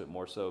CrossFit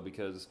more so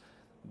because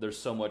there's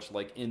so much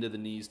like into the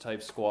knees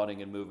type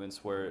squatting and movements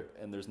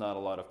and there's not a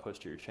lot of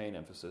posterior chain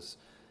emphasis.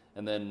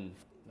 And then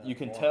you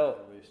can tell,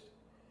 at least.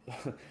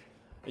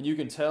 and you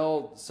can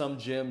tell some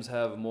gyms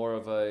have more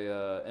of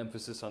a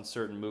emphasis on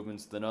certain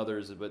movements than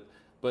others, but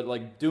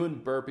like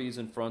doing burpees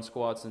and front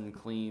squats and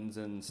cleans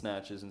and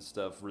snatches and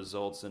stuff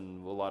results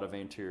in a lot of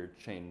anterior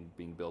chain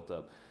being built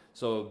up.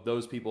 So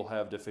those people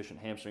have deficient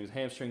hamstrings.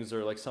 Hamstrings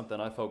are like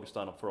something I focused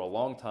on for a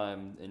long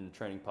time in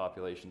training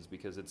populations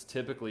because it's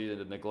typically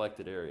a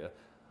neglected area.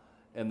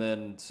 And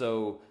then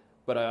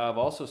but I've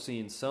also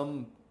seen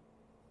some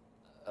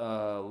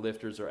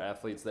lifters or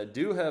athletes that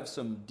do have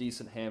some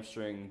decent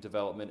hamstring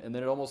development, and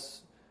then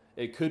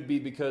it could be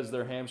because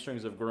their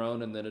hamstrings have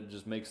grown and then it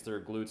just makes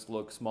their glutes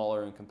look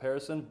smaller in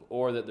comparison,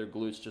 or that their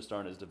glutes just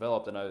aren't as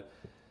developed. And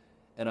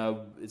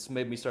it's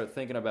made me start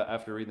thinking about,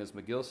 after reading this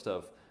McGill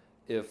stuff,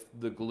 if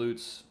the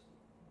glutes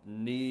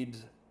need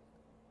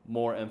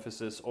more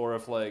emphasis or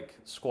if like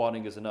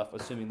squatting is enough,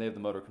 assuming they have the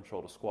motor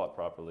control to squat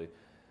properly.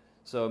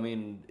 So I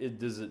mean,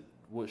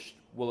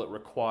 will it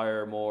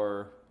require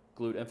more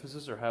glute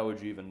emphasis, or how would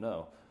you even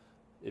know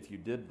if you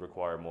did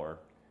require more?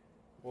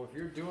 Well, if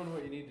you're doing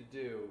what you need to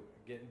do,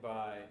 getting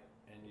by,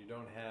 and you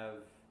don't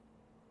have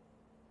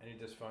any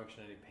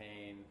dysfunction, any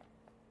pain,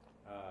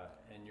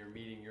 and you're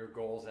meeting your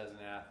goals as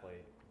an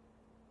athlete,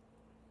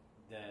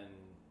 then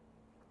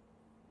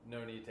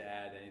no need to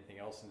add anything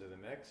else into the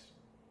mix.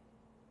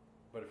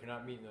 But if you're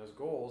not meeting those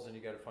goals, then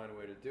you got to find a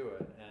way to do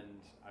it. And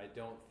I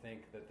don't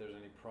think that there's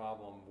any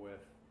problem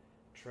with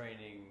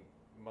training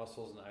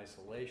muscles in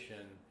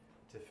isolation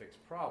to fix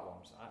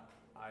problems.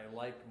 I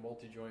like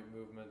multi-joint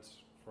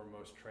movements for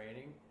most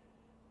training,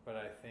 but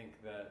I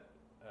think that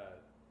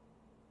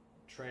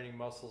training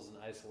muscles in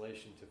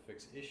isolation to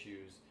fix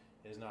issues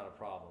is not a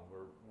problem.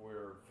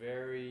 We're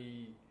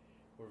very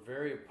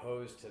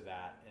opposed to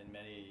that in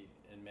many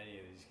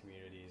of these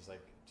communities,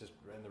 like just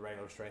in the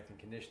regular strength and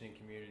conditioning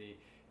community,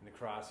 in the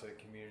CrossFit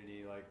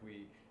community. Like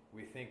we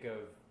think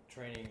of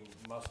training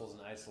muscles in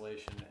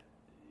isolation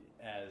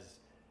as,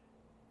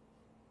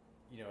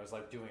 as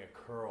like doing a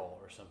curl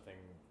or something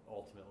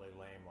ultimately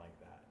lame like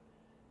that.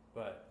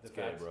 But the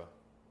fact, bro.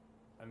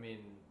 I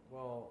mean,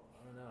 well,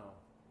 I don't know.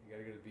 You got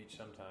to go to the beach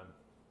sometime.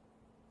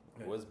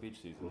 It was beach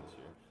season this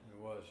year. It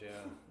was,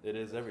 yeah. It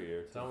is every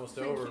year. It's almost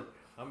over.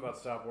 I'm about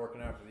to stop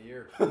working out for the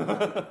year. No,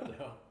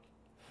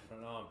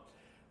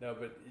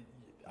 but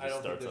I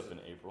don't think starts there's up in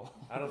April.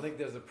 I don't think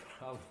there's a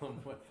problem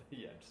with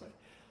just like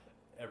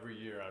every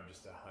year I'm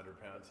just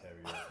 100 pounds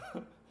heavier.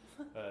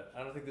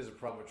 I don't think there's a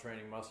problem with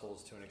training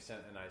muscles to an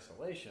extent in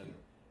isolation,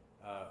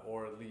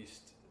 or at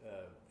least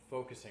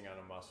focusing on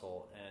a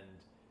muscle. And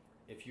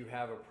if you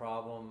have a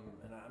problem,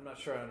 and I'm not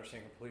sure I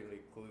understand completely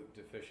glute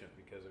deficient,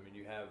 because I mean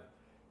you have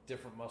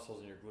different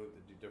muscles in your glute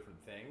that do different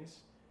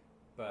things,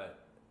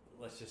 but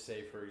let's just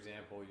say, for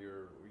example,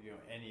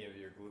 any of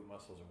your glute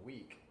muscles are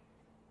weak.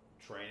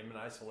 Train them in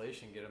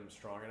isolation, get them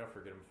strong enough,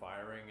 or get them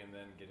firing, and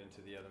then get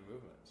into the other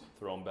movements.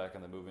 Throw them back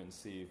in the movement and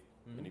see if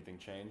anything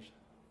changed.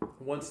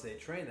 Once they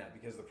train that,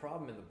 because the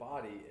problem in the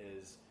body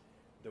is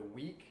the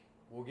weak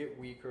will get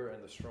weaker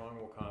and the strong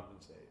will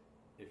compensate.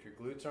 If your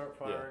glutes aren't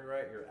firing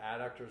right, your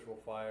adductors will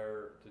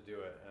fire to do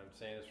it. And I'm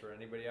saying this for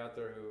anybody out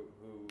there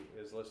who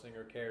is listening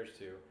or cares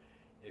to.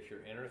 If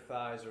your inner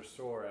thighs are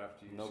sore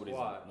after you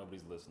squat,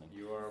 nobody's listening.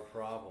 You are a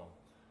problem.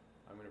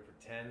 I'm going to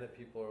pretend that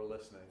people are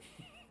listening.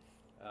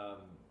 I'm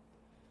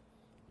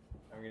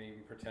going to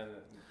even pretend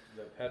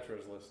that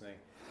Petra's listening.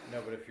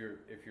 No, but if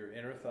your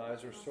inner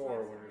thighs are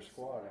sore when you're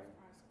squatting,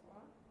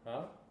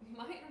 huh?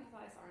 My inner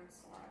thighs aren't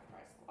sore after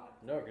I squat.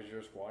 No, because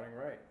you're squatting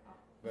right. Oh.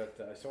 But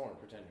I still want to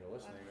pretend you're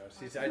listening. Though.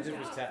 See,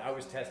 I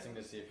was testing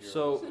to see if you're.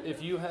 So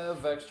if you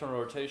have external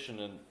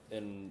rotation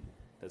and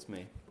that's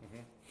me.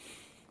 Mm-hmm.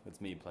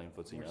 That's me playing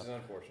footsie Which now. is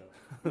unfortunate.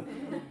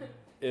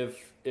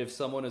 If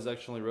someone is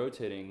externally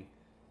rotating,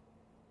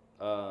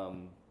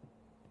 an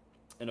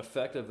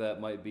effect of that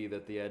might be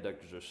that the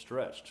adductors are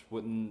stretched.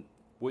 Wouldn't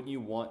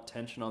you want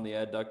tension on the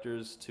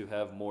adductors to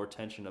have more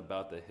tension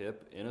about the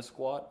hip in a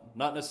squat?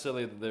 Not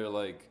necessarily that they're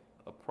like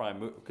a prime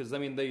move, because I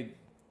mean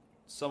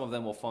some of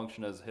them will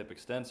function as a hip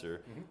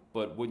extensor, Mm-hmm.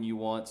 but wouldn't you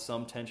want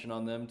some tension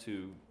on them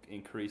to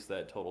increase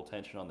that total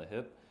tension on the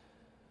hip?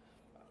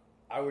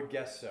 I would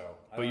guess so.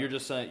 But you're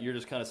just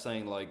kind of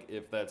saying like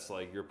if that's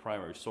like your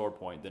primary sore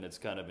point, then it's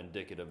kind of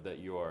indicative that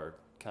you are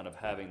kind of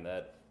having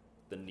the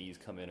knees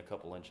come in a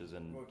couple inches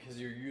and because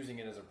you're using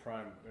it as a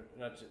prime,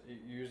 you're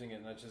using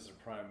it not just as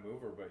a prime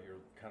mover, but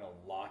you're kind of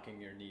locking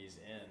your knees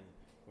in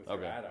with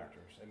your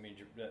adductors. I mean,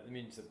 that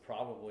means that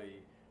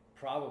probably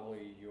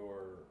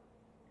your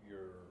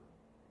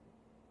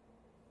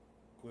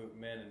glute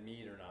men and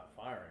meat are not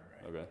firing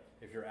right. Okay.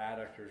 If your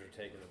adductors are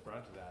taking the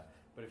brunt of that.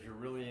 But if you're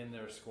really in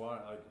there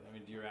squat,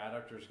 do your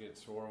adductors get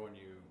sore when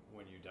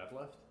you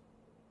deadlift?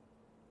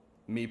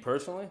 Me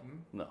personally?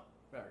 Mm-hmm. No.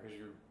 Yeah,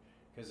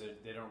 because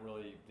they don't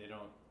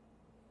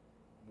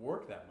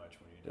work that much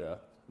when you deadlift. Yeah.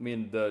 I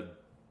mean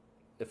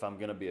if I'm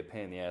gonna be a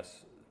pain in the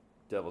ass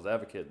devil's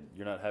advocate,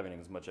 you're not having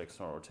as much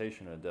external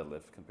rotation in a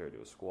deadlift compared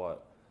to a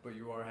squat. But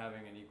you are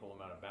having an equal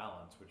amount of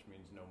balance, which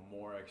means no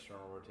more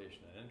external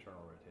rotation than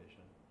internal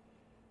rotation.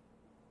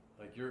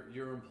 Like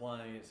you're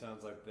implying, it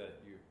sounds like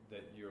that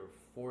you're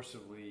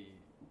forcibly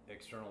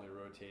externally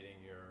rotating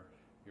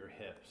your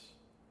hips,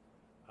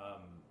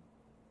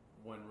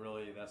 when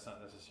really that's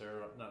not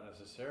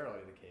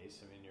necessarily the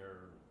case. I mean,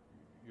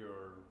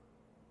 you're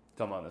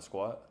Come on the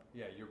squat.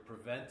 Yeah, you're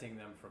preventing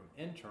them from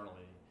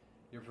internally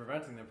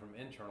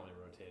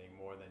rotating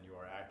more than you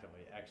are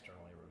actively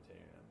externally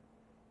rotating them.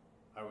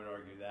 I would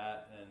argue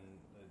that, and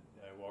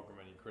I welcome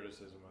any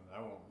criticism, and I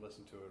won't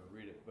listen to it or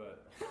read it,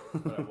 but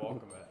I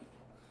welcome it.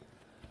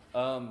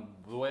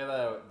 The way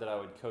that I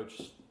would coach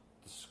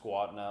the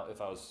squat now,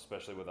 if I was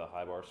especially with a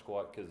high bar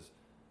squat, because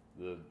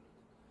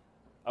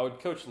I would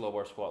coach the low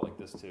bar squat like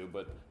this too,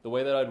 but the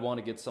way that I'd want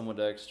to get someone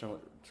to external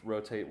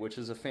rotate, which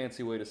is a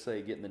fancy way to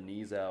say getting the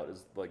knees out,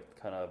 is like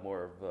kind of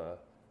more of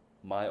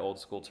my old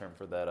school term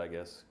for that, I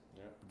guess,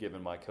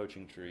 given my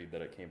coaching tree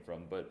that I came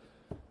from. But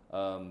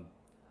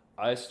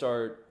I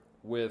start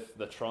with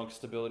the trunk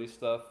stability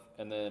stuff,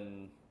 and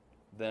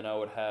then I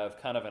would have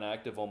kind of an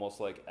active, almost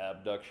like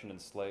abduction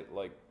and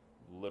like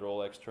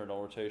literal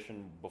external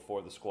rotation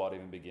before the squat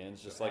even begins,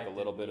 just So like a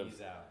little bit of.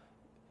 knees out.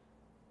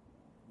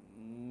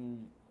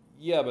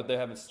 Yeah, but they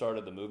haven't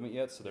started the movement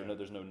yet, so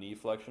there's no knee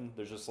flexion.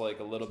 There's just like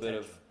a little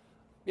bit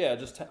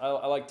tension.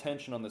 I like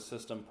tension on the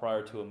system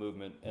prior to a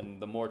movement,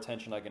 and the more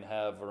tension I can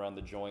have around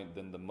the joint,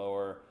 then the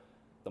more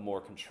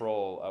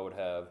control I would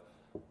have,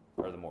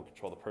 or the more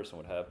control the person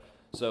would have.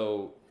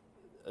 So,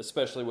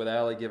 especially with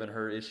Allie, given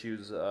her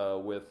issues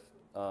with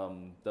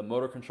the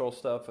motor control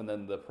stuff and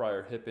then the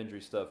prior hip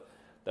injury stuff,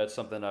 that's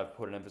something I've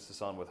put an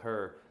emphasis on with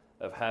her,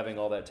 of having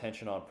all that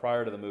tension on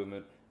prior to the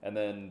movement, and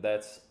then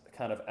that's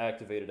kind of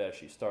activated as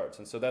she starts.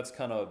 And so that's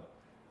kind of,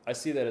 I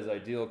see that as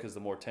ideal, because the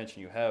more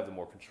tension you have, the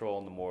more control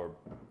and the more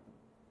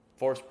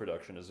force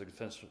production is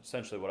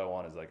essentially what I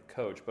want as like a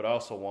coach. But I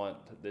also want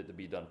it to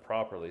be done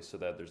properly so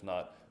that there's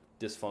not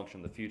dysfunction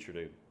in the future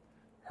to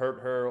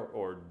hurt her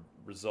or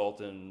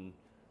result in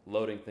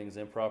loading things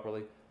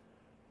improperly.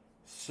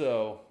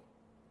 So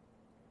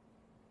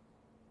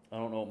I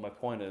don't know what my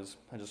point is.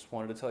 I just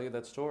wanted to tell you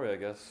that story, I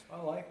guess.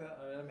 I like that.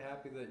 I mean, I'm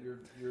happy that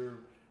you're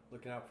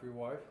looking out for your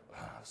wife.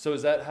 So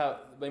is that how?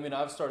 I mean,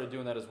 I've started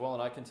doing that as well,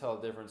 and I can tell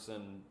a difference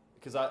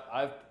because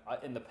I've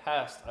in the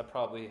past I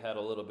probably had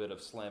a little bit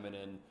of slamming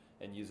in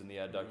and using the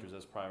adductors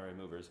as primary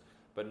movers,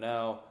 but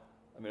now,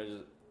 I mean, I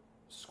just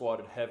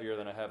squatted heavier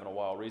than I have in a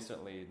while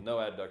recently. No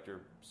adductor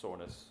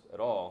soreness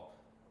at all,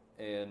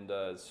 and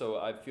so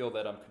I feel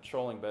that I'm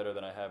controlling better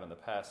than I have in the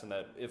past, and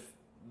that if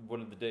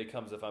when the day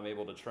comes, if I'm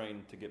able to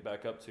train to get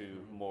back up to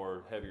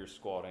more heavier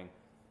squatting,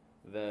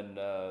 then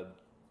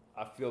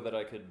I feel that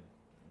I could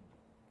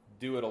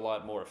do it a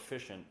lot more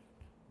efficient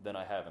than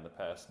I have in the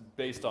past,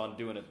 based on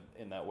doing it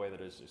in that way that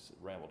is just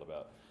rambled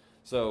about.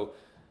 So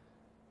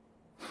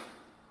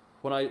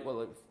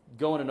when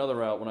going another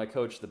route, when I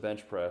coach the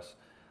bench press,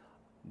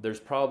 it's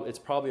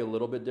probably a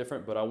little bit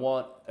different, but I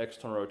want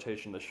external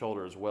rotation of the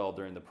shoulder as well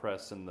during the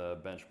press and the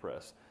bench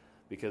press,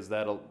 because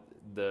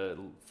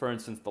for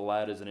instance, the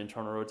lat is an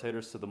internal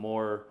rotator, so the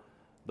more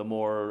the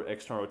more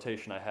external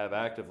rotation I have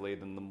actively,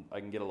 then I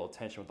can get a little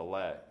tension with the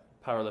lat.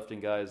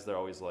 Powerlifting guys, they're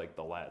always like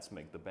the lats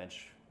make the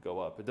bench go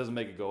up. It doesn't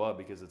make it go up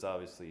because it's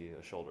obviously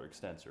a shoulder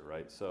extensor,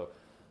 right? So,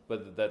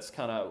 but that's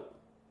kind of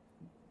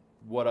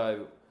what I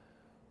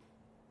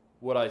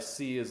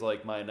see is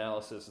like my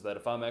analysis is that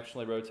if I'm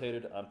externally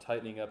rotated, I'm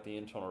tightening up the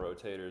internal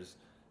rotators,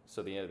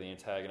 so the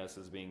antagonist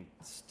is being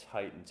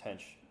tight and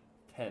tense.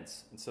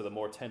 And so the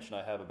more tension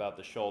I have about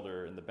the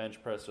shoulder and the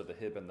bench press or the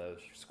hip and the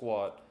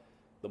squat,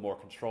 the more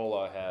control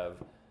I have.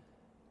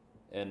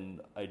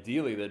 And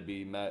ideally, that'd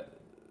be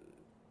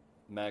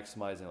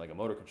maximizing like a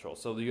motor control.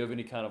 So do you have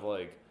any kind of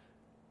like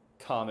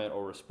comment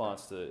or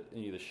response to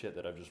any of the shit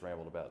that I've just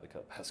rambled about the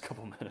past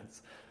couple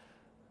minutes?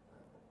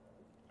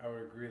 I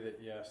would agree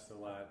that yes, the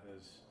lat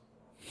is.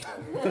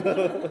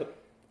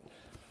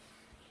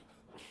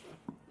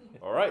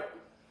 All right.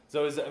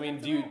 So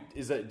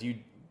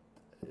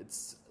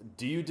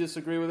do you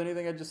disagree with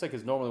anything I just said?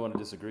 Because normally when I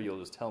disagree, you'll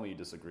just tell me you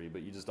disagree,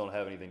 but you just don't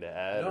have anything to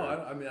add. No,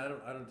 I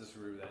don't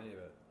disagree with any of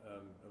it.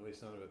 At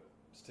least none of it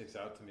sticks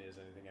out to me as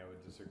anything I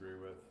would disagree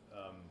with.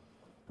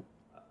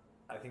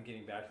 I think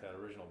getting back to that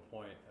original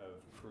point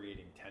of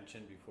creating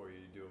tension before you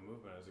do a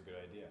movement is a good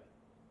idea.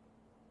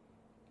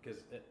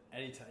 Because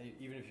anytime,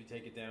 even if you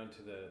take it down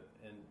to the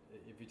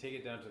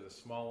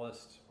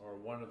smallest or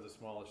one of the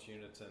smallest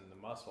units in the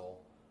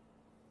muscle,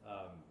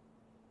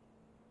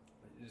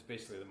 it's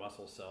basically the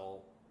muscle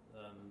cell.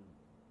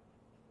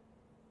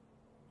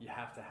 You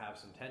have to have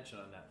some tension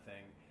on that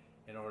thing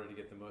in order to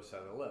get the most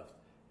out of the lift.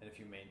 And if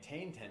you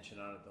maintain tension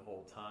on it the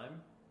whole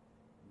time,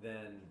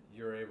 then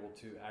you're able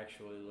to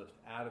actually lift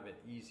out of it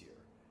easier.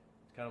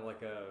 It's kind of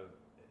like a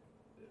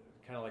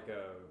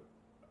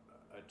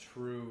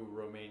true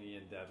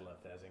Romanian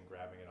deadlift, as in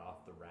grabbing it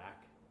off the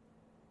rack,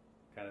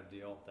 kind of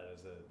deal.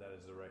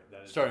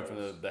 Starting from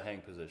the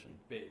hang position.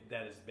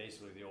 That is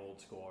basically the old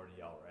school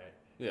RDL, right?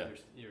 Yeah.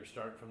 You're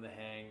starting from the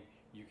hang.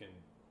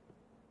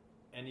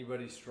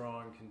 Anybody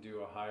strong can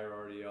do a higher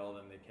RDL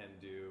than they can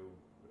do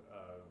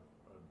a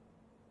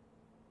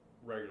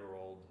regular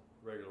old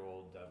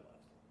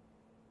deadlift.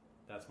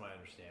 That's my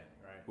understanding,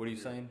 right? What are you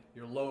saying?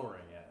 You're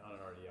lowering it on an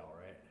RDL,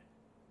 right?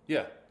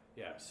 Yeah.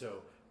 Yeah.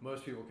 So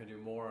most people can do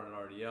more on an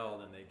RDL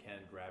than they can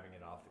grabbing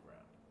it off the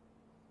ground.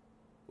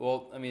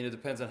 Well, I mean, it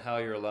depends on how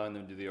you're allowing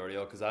them to do the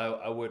RDL, because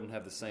I wouldn't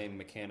have the same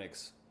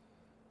mechanics.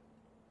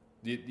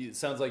 It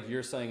sounds like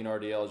you're saying an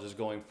RDL is just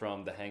going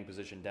from the hang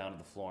position down to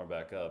the floor and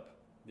back up.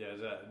 Yeah,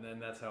 and then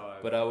that's how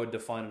I... But I would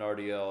define an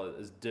RDL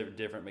as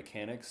different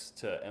mechanics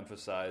to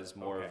emphasize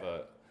more of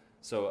a...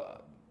 So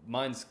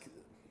mine's...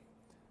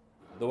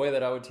 The way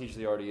that I would teach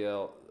the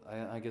RDL,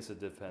 I guess it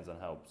depends on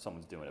how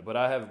someone's doing it. But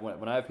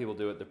when I have people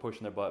do it, they're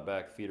pushing their butt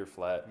back, feet are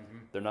flat. Mm-hmm.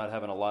 They're not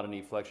having a lot of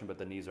knee flexion, but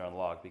the knees are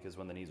unlocked, because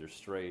when the knees are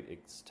straight,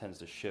 it tends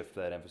to shift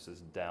that emphasis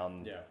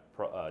down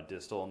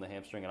distal in the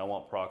hamstring. And I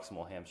want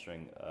proximal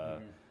hamstring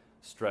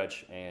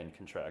stretch and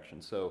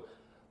contraction. So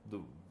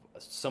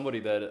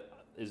somebody that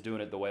is doing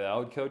it the way I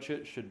would coach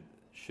it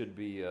should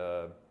be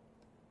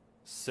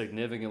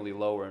significantly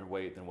lower in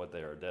weight than what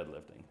they are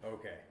deadlifting.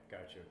 Okay,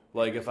 got you.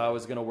 Like if I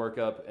was going to work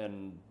up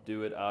and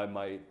do it, I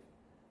might,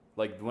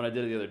 like when I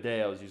did it the other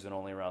day, I was using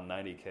only around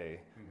 90K,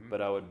 but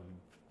I would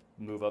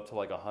move up to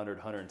like 100,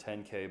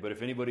 110K. But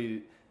if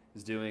anybody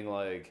is doing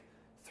like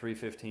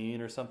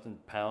 315 or something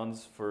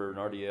pounds for an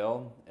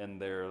RDL and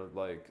they're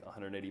like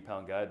 180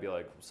 pound guy, I'd be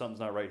like,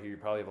 something's not right here. You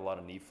probably have a lot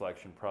of knee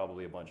flexion,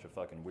 probably a bunch of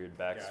fucking weird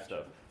back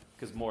stuff.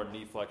 Because more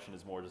knee flexion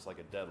is more just like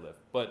a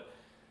deadlift. But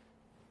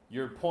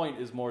your point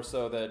is more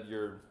so that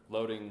you're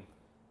loading,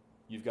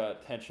 you've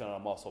got tension on a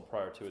muscle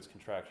prior to its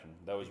contraction.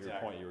 That was your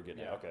point you were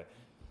getting at. Okay.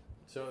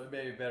 So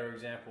maybe a better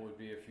example would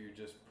be if you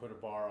just put a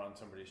bar on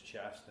somebody's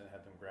chest and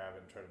had them grab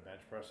it and try to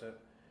bench press it.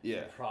 Yeah.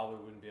 You probably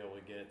wouldn't be able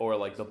to get... Or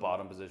like the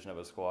bottom position of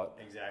a squat.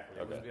 Exactly.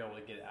 You wouldn't be able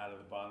to get out of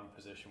the bottom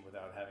position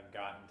without having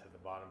gotten to the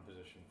bottom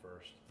position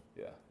first.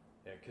 Yeah.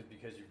 Yeah,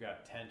 because you've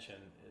got tension.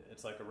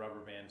 It's like a rubber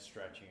band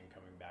stretching and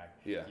coming back.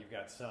 Yeah. You've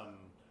got some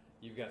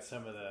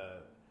of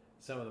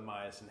the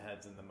myosin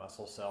heads in the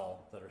muscle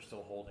cell that are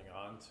still holding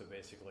on. So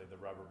basically, the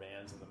rubber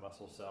bands in the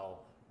muscle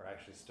cell are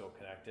actually still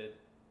connected.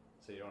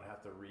 So you don't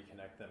have to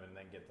reconnect them and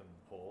then get them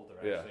pulled.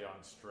 They're actually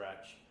on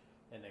stretch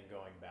and then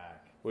going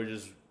back. Which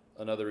is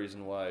another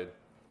reason why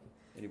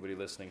anybody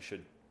listening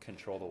should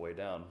control the way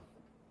down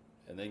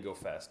and then go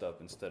fast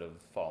up instead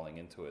of falling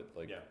into it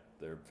like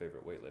their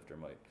favorite weightlifter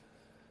might.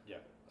 Yeah.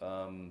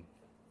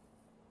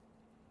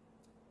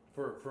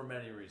 For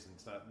many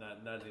reasons, not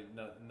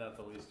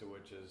the least of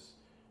which is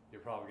you're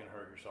probably going to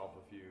hurt yourself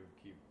if you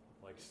keep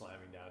like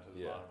slamming down to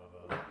the bottom of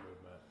a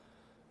movement.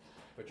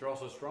 But you're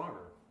also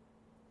stronger.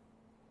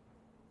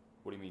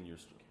 What do you mean you're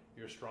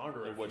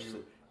stronger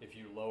if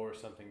you lower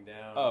something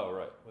down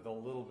with a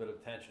little bit of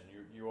tension.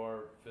 You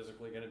are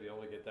physically going to be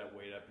able to get that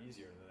weight up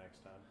easier the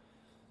next time.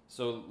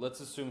 So let's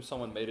assume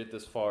someone made it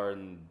this far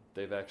and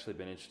they've actually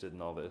been interested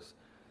in all this.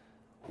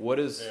 What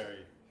is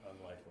very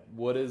unlikely?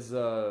 What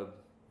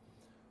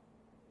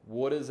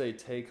is a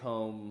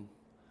take-home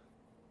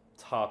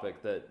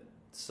topic that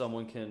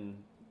someone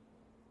can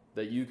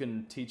that you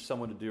can teach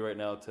someone to do right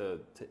now to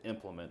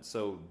implement?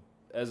 So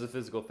as a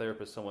physical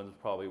therapist, someone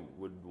probably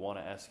would want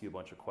to ask you a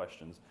bunch of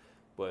questions,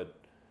 but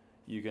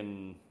you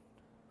can,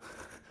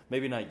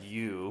 maybe not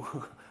you,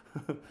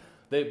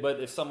 but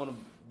if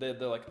someone, they're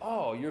like,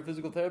 oh, you're a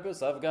physical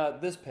therapist? I've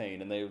got this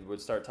pain. And they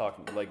would start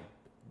talking, like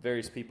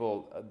various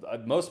people,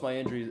 most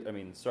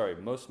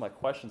of my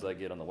questions I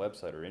get on the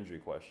website are injury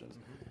questions.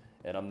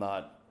 And I'm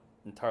not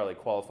entirely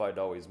qualified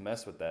to always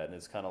mess with that. And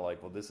it's kind of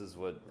like, well, this is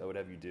what I would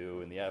have you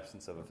do in the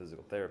absence of a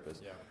physical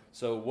therapist. Yeah.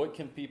 So what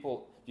can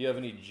people, do you have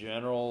any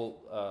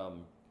general,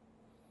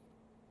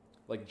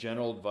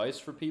 general advice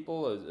for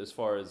people as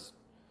far as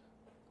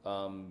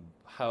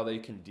how they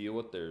can deal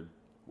with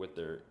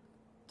their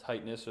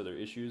tightness or their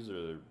issues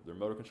or their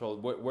motor control?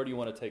 Where do you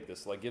want to take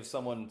this? Like, give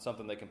someone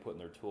something they can put in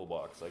their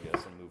toolbox, I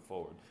guess, and move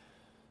forward.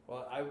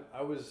 Well,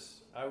 I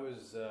was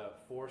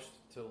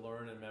forced to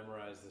learn and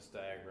memorize this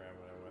diagram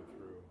when I went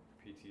through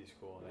PT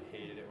school, and I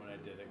hated it when I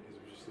did it because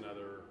it was just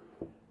another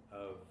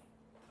of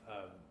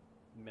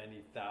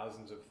many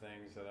thousands of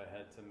things that I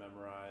had to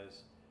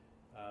memorize.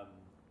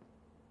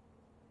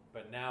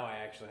 But now I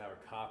actually have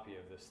a copy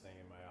of this thing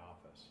in my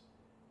office.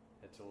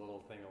 It's a little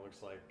thing that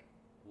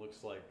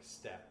looks like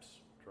steps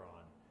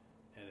drawn,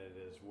 and it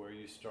is where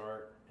you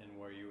start and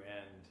where you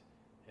end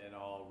in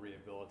all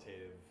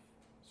rehabilitative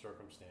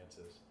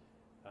circumstances.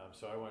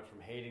 So I went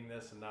from hating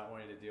this and not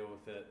wanting to deal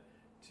with it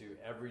to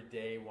every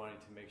day wanting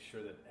to make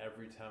sure that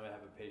every time I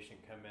have a patient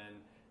come in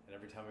and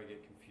every time I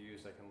get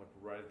confused, I can look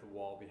right at the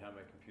wall behind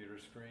my computer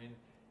screen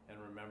and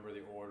remember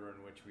the order in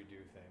which we do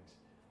things.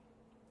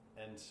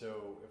 And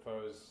so if I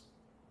was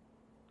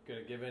going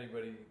to give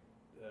anybody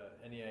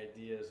any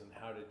ideas on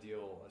how to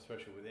deal,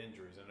 especially with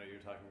injuries, I know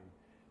you're talking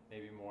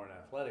maybe more on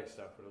athletic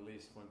stuff, but at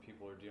least when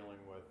people are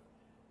dealing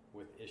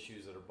with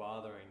issues that are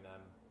bothering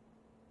them,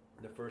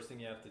 the first thing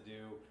you have to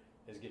do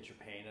is get your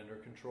pain under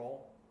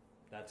control.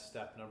 That's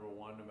step number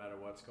one, no matter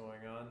what's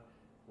going on.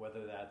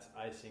 Whether that's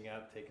icing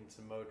up, taking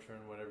some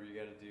Motrin, whatever you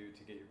got to do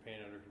to get your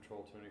pain under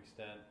control to an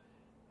extent,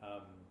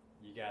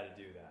 you got to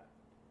do that.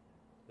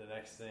 The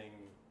next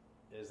thing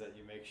is that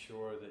you make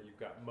sure that you've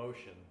got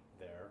motion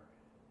there.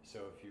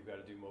 So if you've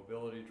got to do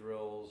mobility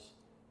drills,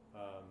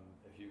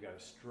 if you've got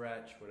to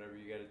stretch, whatever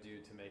you got to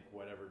do to make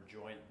whatever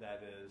joint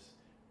that is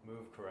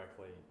move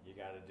correctly, you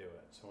got to do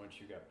it. So once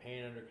you've got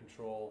pain under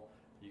control,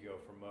 you go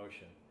for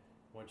motion.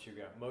 Once you've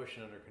got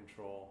motion under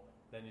control,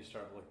 then you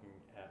start looking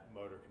at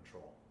motor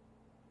control.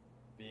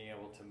 Being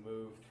able to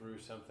move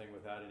through something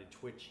without any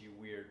twitchy,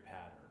 weird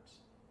patterns.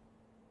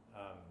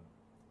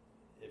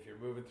 If you're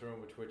moving through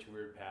them with twitchy,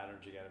 weird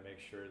patterns, you got to make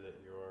sure that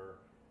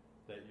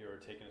you're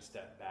taking a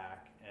step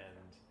back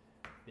and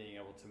being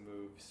able to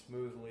move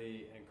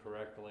smoothly and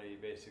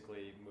correctly,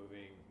 basically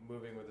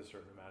moving with a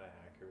certain amount of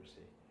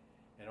accuracy.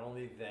 And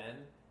only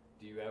then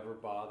do you ever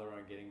bother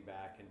on getting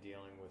back and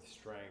dealing with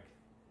strength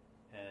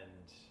and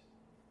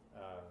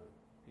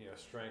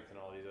strength and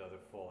all these other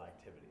full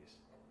activities.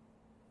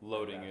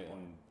 Loading it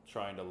and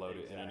trying to load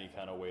it in any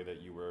kind of way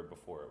that you were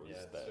before it was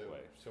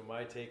way. So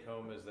my take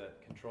home is that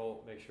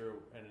make sure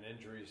in an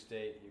injury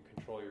state you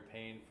control your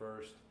pain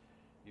first.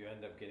 You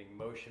end up getting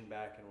motion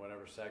back in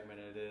whatever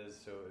segment it is.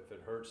 So if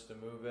it hurts to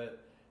move it,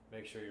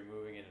 make sure you're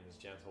moving it in as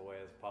gentle way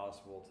as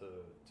possible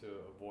to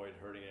avoid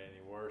hurting it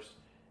any worse.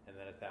 And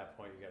then at that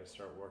point, you got to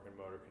start working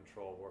motor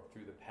control, work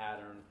through the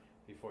pattern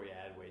before you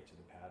add weight to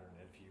the pattern.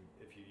 And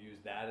if you use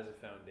that as a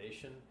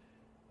foundation,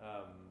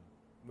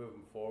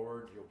 moving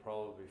forward, you'll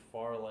probably be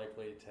far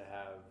likely to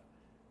have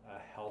a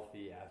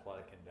healthy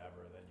athletic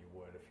endeavor than you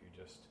would if you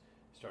just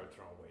start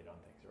throwing weight on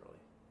things early.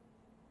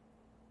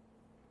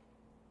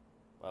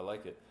 I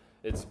like it.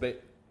 It's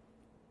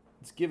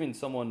giving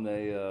someone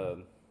a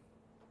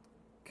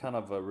kind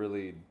of a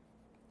really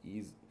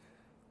easy,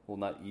 well,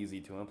 not easy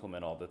to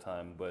implement all the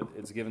time, but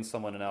it's giving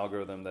someone an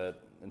algorithm that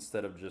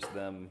instead of just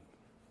them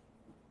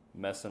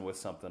messing with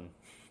something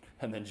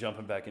and then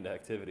jumping back into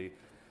activity,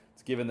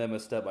 it's giving them a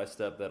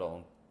step-by-step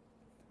that'll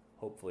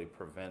hopefully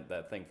prevent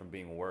that thing from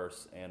being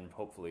worse and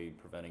hopefully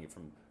preventing it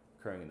from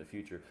occurring in the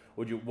future.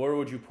 Where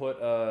would you put...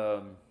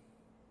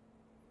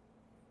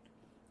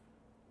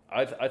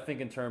 I think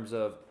in terms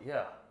of,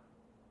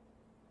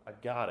 I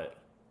got it.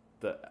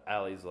 The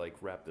Allie's like,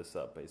 wrap this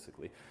up,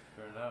 basically.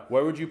 Fair enough.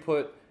 Where would you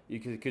put,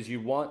 because you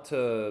want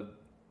to,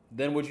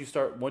 then would you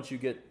start, once you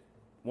get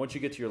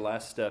to your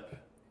last step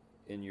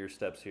in your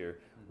steps here,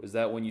 is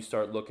that when you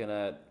start looking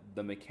at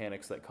the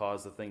mechanics that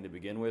caused the thing to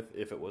begin with,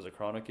 if it was a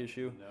chronic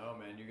issue? No,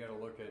 man, you got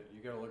to look at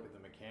the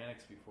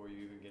mechanics before you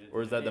even get into.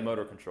 Or is that the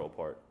motor control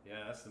part? Yeah,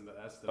 that's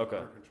the Okay.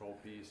 motor control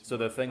piece. So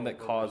the thing that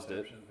caused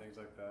it, things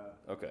like that.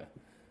 okay.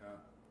 Yeah.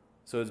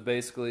 So it's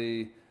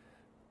basically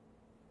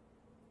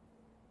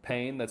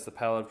pain. That's the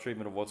palliative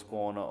treatment of what's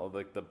going on,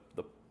 like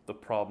the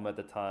problem at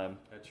the time.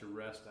 That's your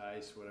rest,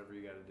 ice, whatever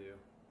you got to do.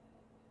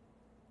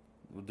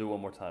 We'll do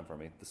one more time for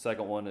me. The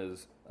second one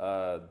is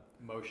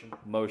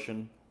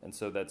Motion, and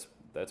so that's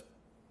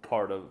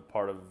part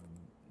of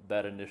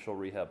that initial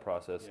rehab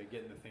process. Yeah,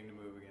 getting the thing to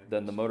move again.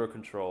 Then the motor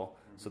control.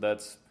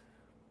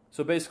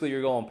 So basically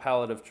you're going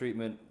palliative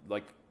treatment,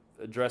 like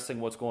addressing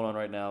what's going on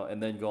right now,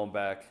 and then going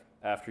back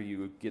after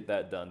you get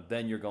that done.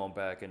 Then you're going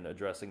back and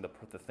addressing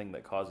the thing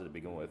that caused it to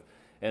begin with.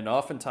 And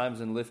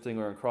oftentimes in lifting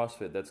or in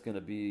CrossFit, that's going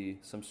to be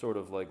some sort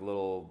of like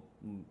little,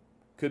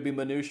 could be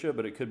minutia,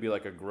 but it could be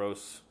like a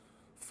gross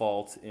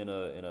fault in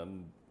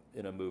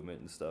a movement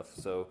and stuff.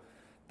 So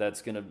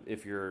that's gonna,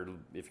 if you're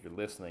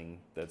listening,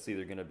 that's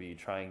either gonna be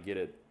try and get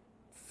it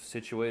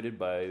situated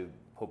by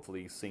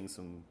hopefully seeing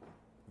some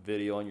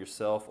video on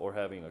yourself or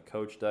having a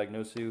coach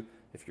diagnose you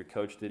if your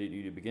coach did it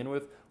you to begin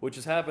with, which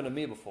has happened to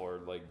me before,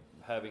 like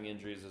having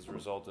injuries as a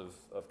result of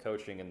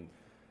coaching, and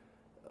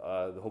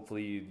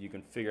hopefully you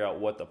can figure out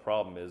what the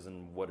problem is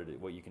and what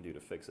you can do to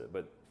fix it.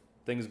 But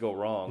things go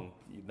wrong,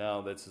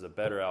 now this is a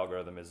better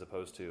algorithm as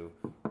opposed to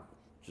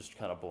just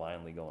kind of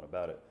blindly going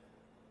about it.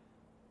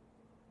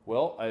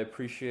 Well, I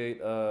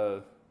appreciate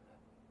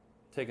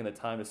taking the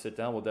time to sit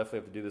down. We'll definitely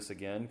have to do this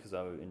again because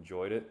I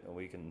enjoyed it, and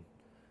we can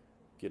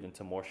get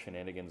into more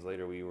shenanigans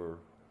later. We were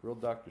real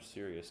Dr.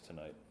 Serious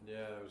tonight. Yeah,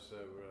 it was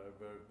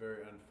very,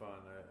 very unfun.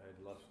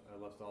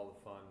 I left all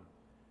the fun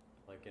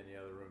like any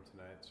other room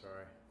tonight.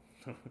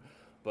 Sorry.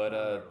 But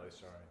I'm not really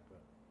sorry.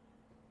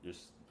 But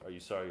are you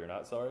sorry you're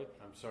not sorry?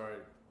 I'm sorry.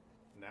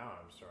 Now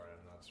I'm sorry.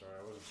 I'm not sorry.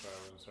 I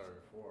wasn't sorry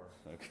before.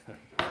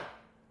 Okay.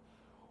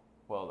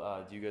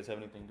 Well, do you guys have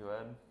anything to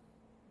add?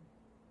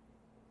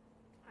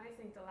 I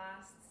think the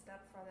last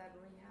step for that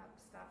rehab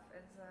stuff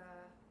is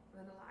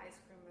vanilla ice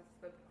cream with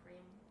whipped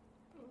cream.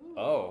 Ooh.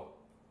 Oh,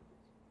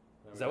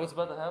 Then is we that what's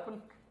about to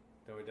happen?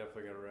 Then we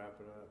definitely got to wrap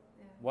it up.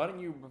 Yeah. Why don't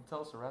you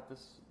tell us to wrap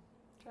this?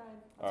 Tried.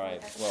 All right.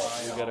 That's Well, what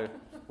I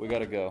we said.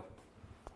 gotta go.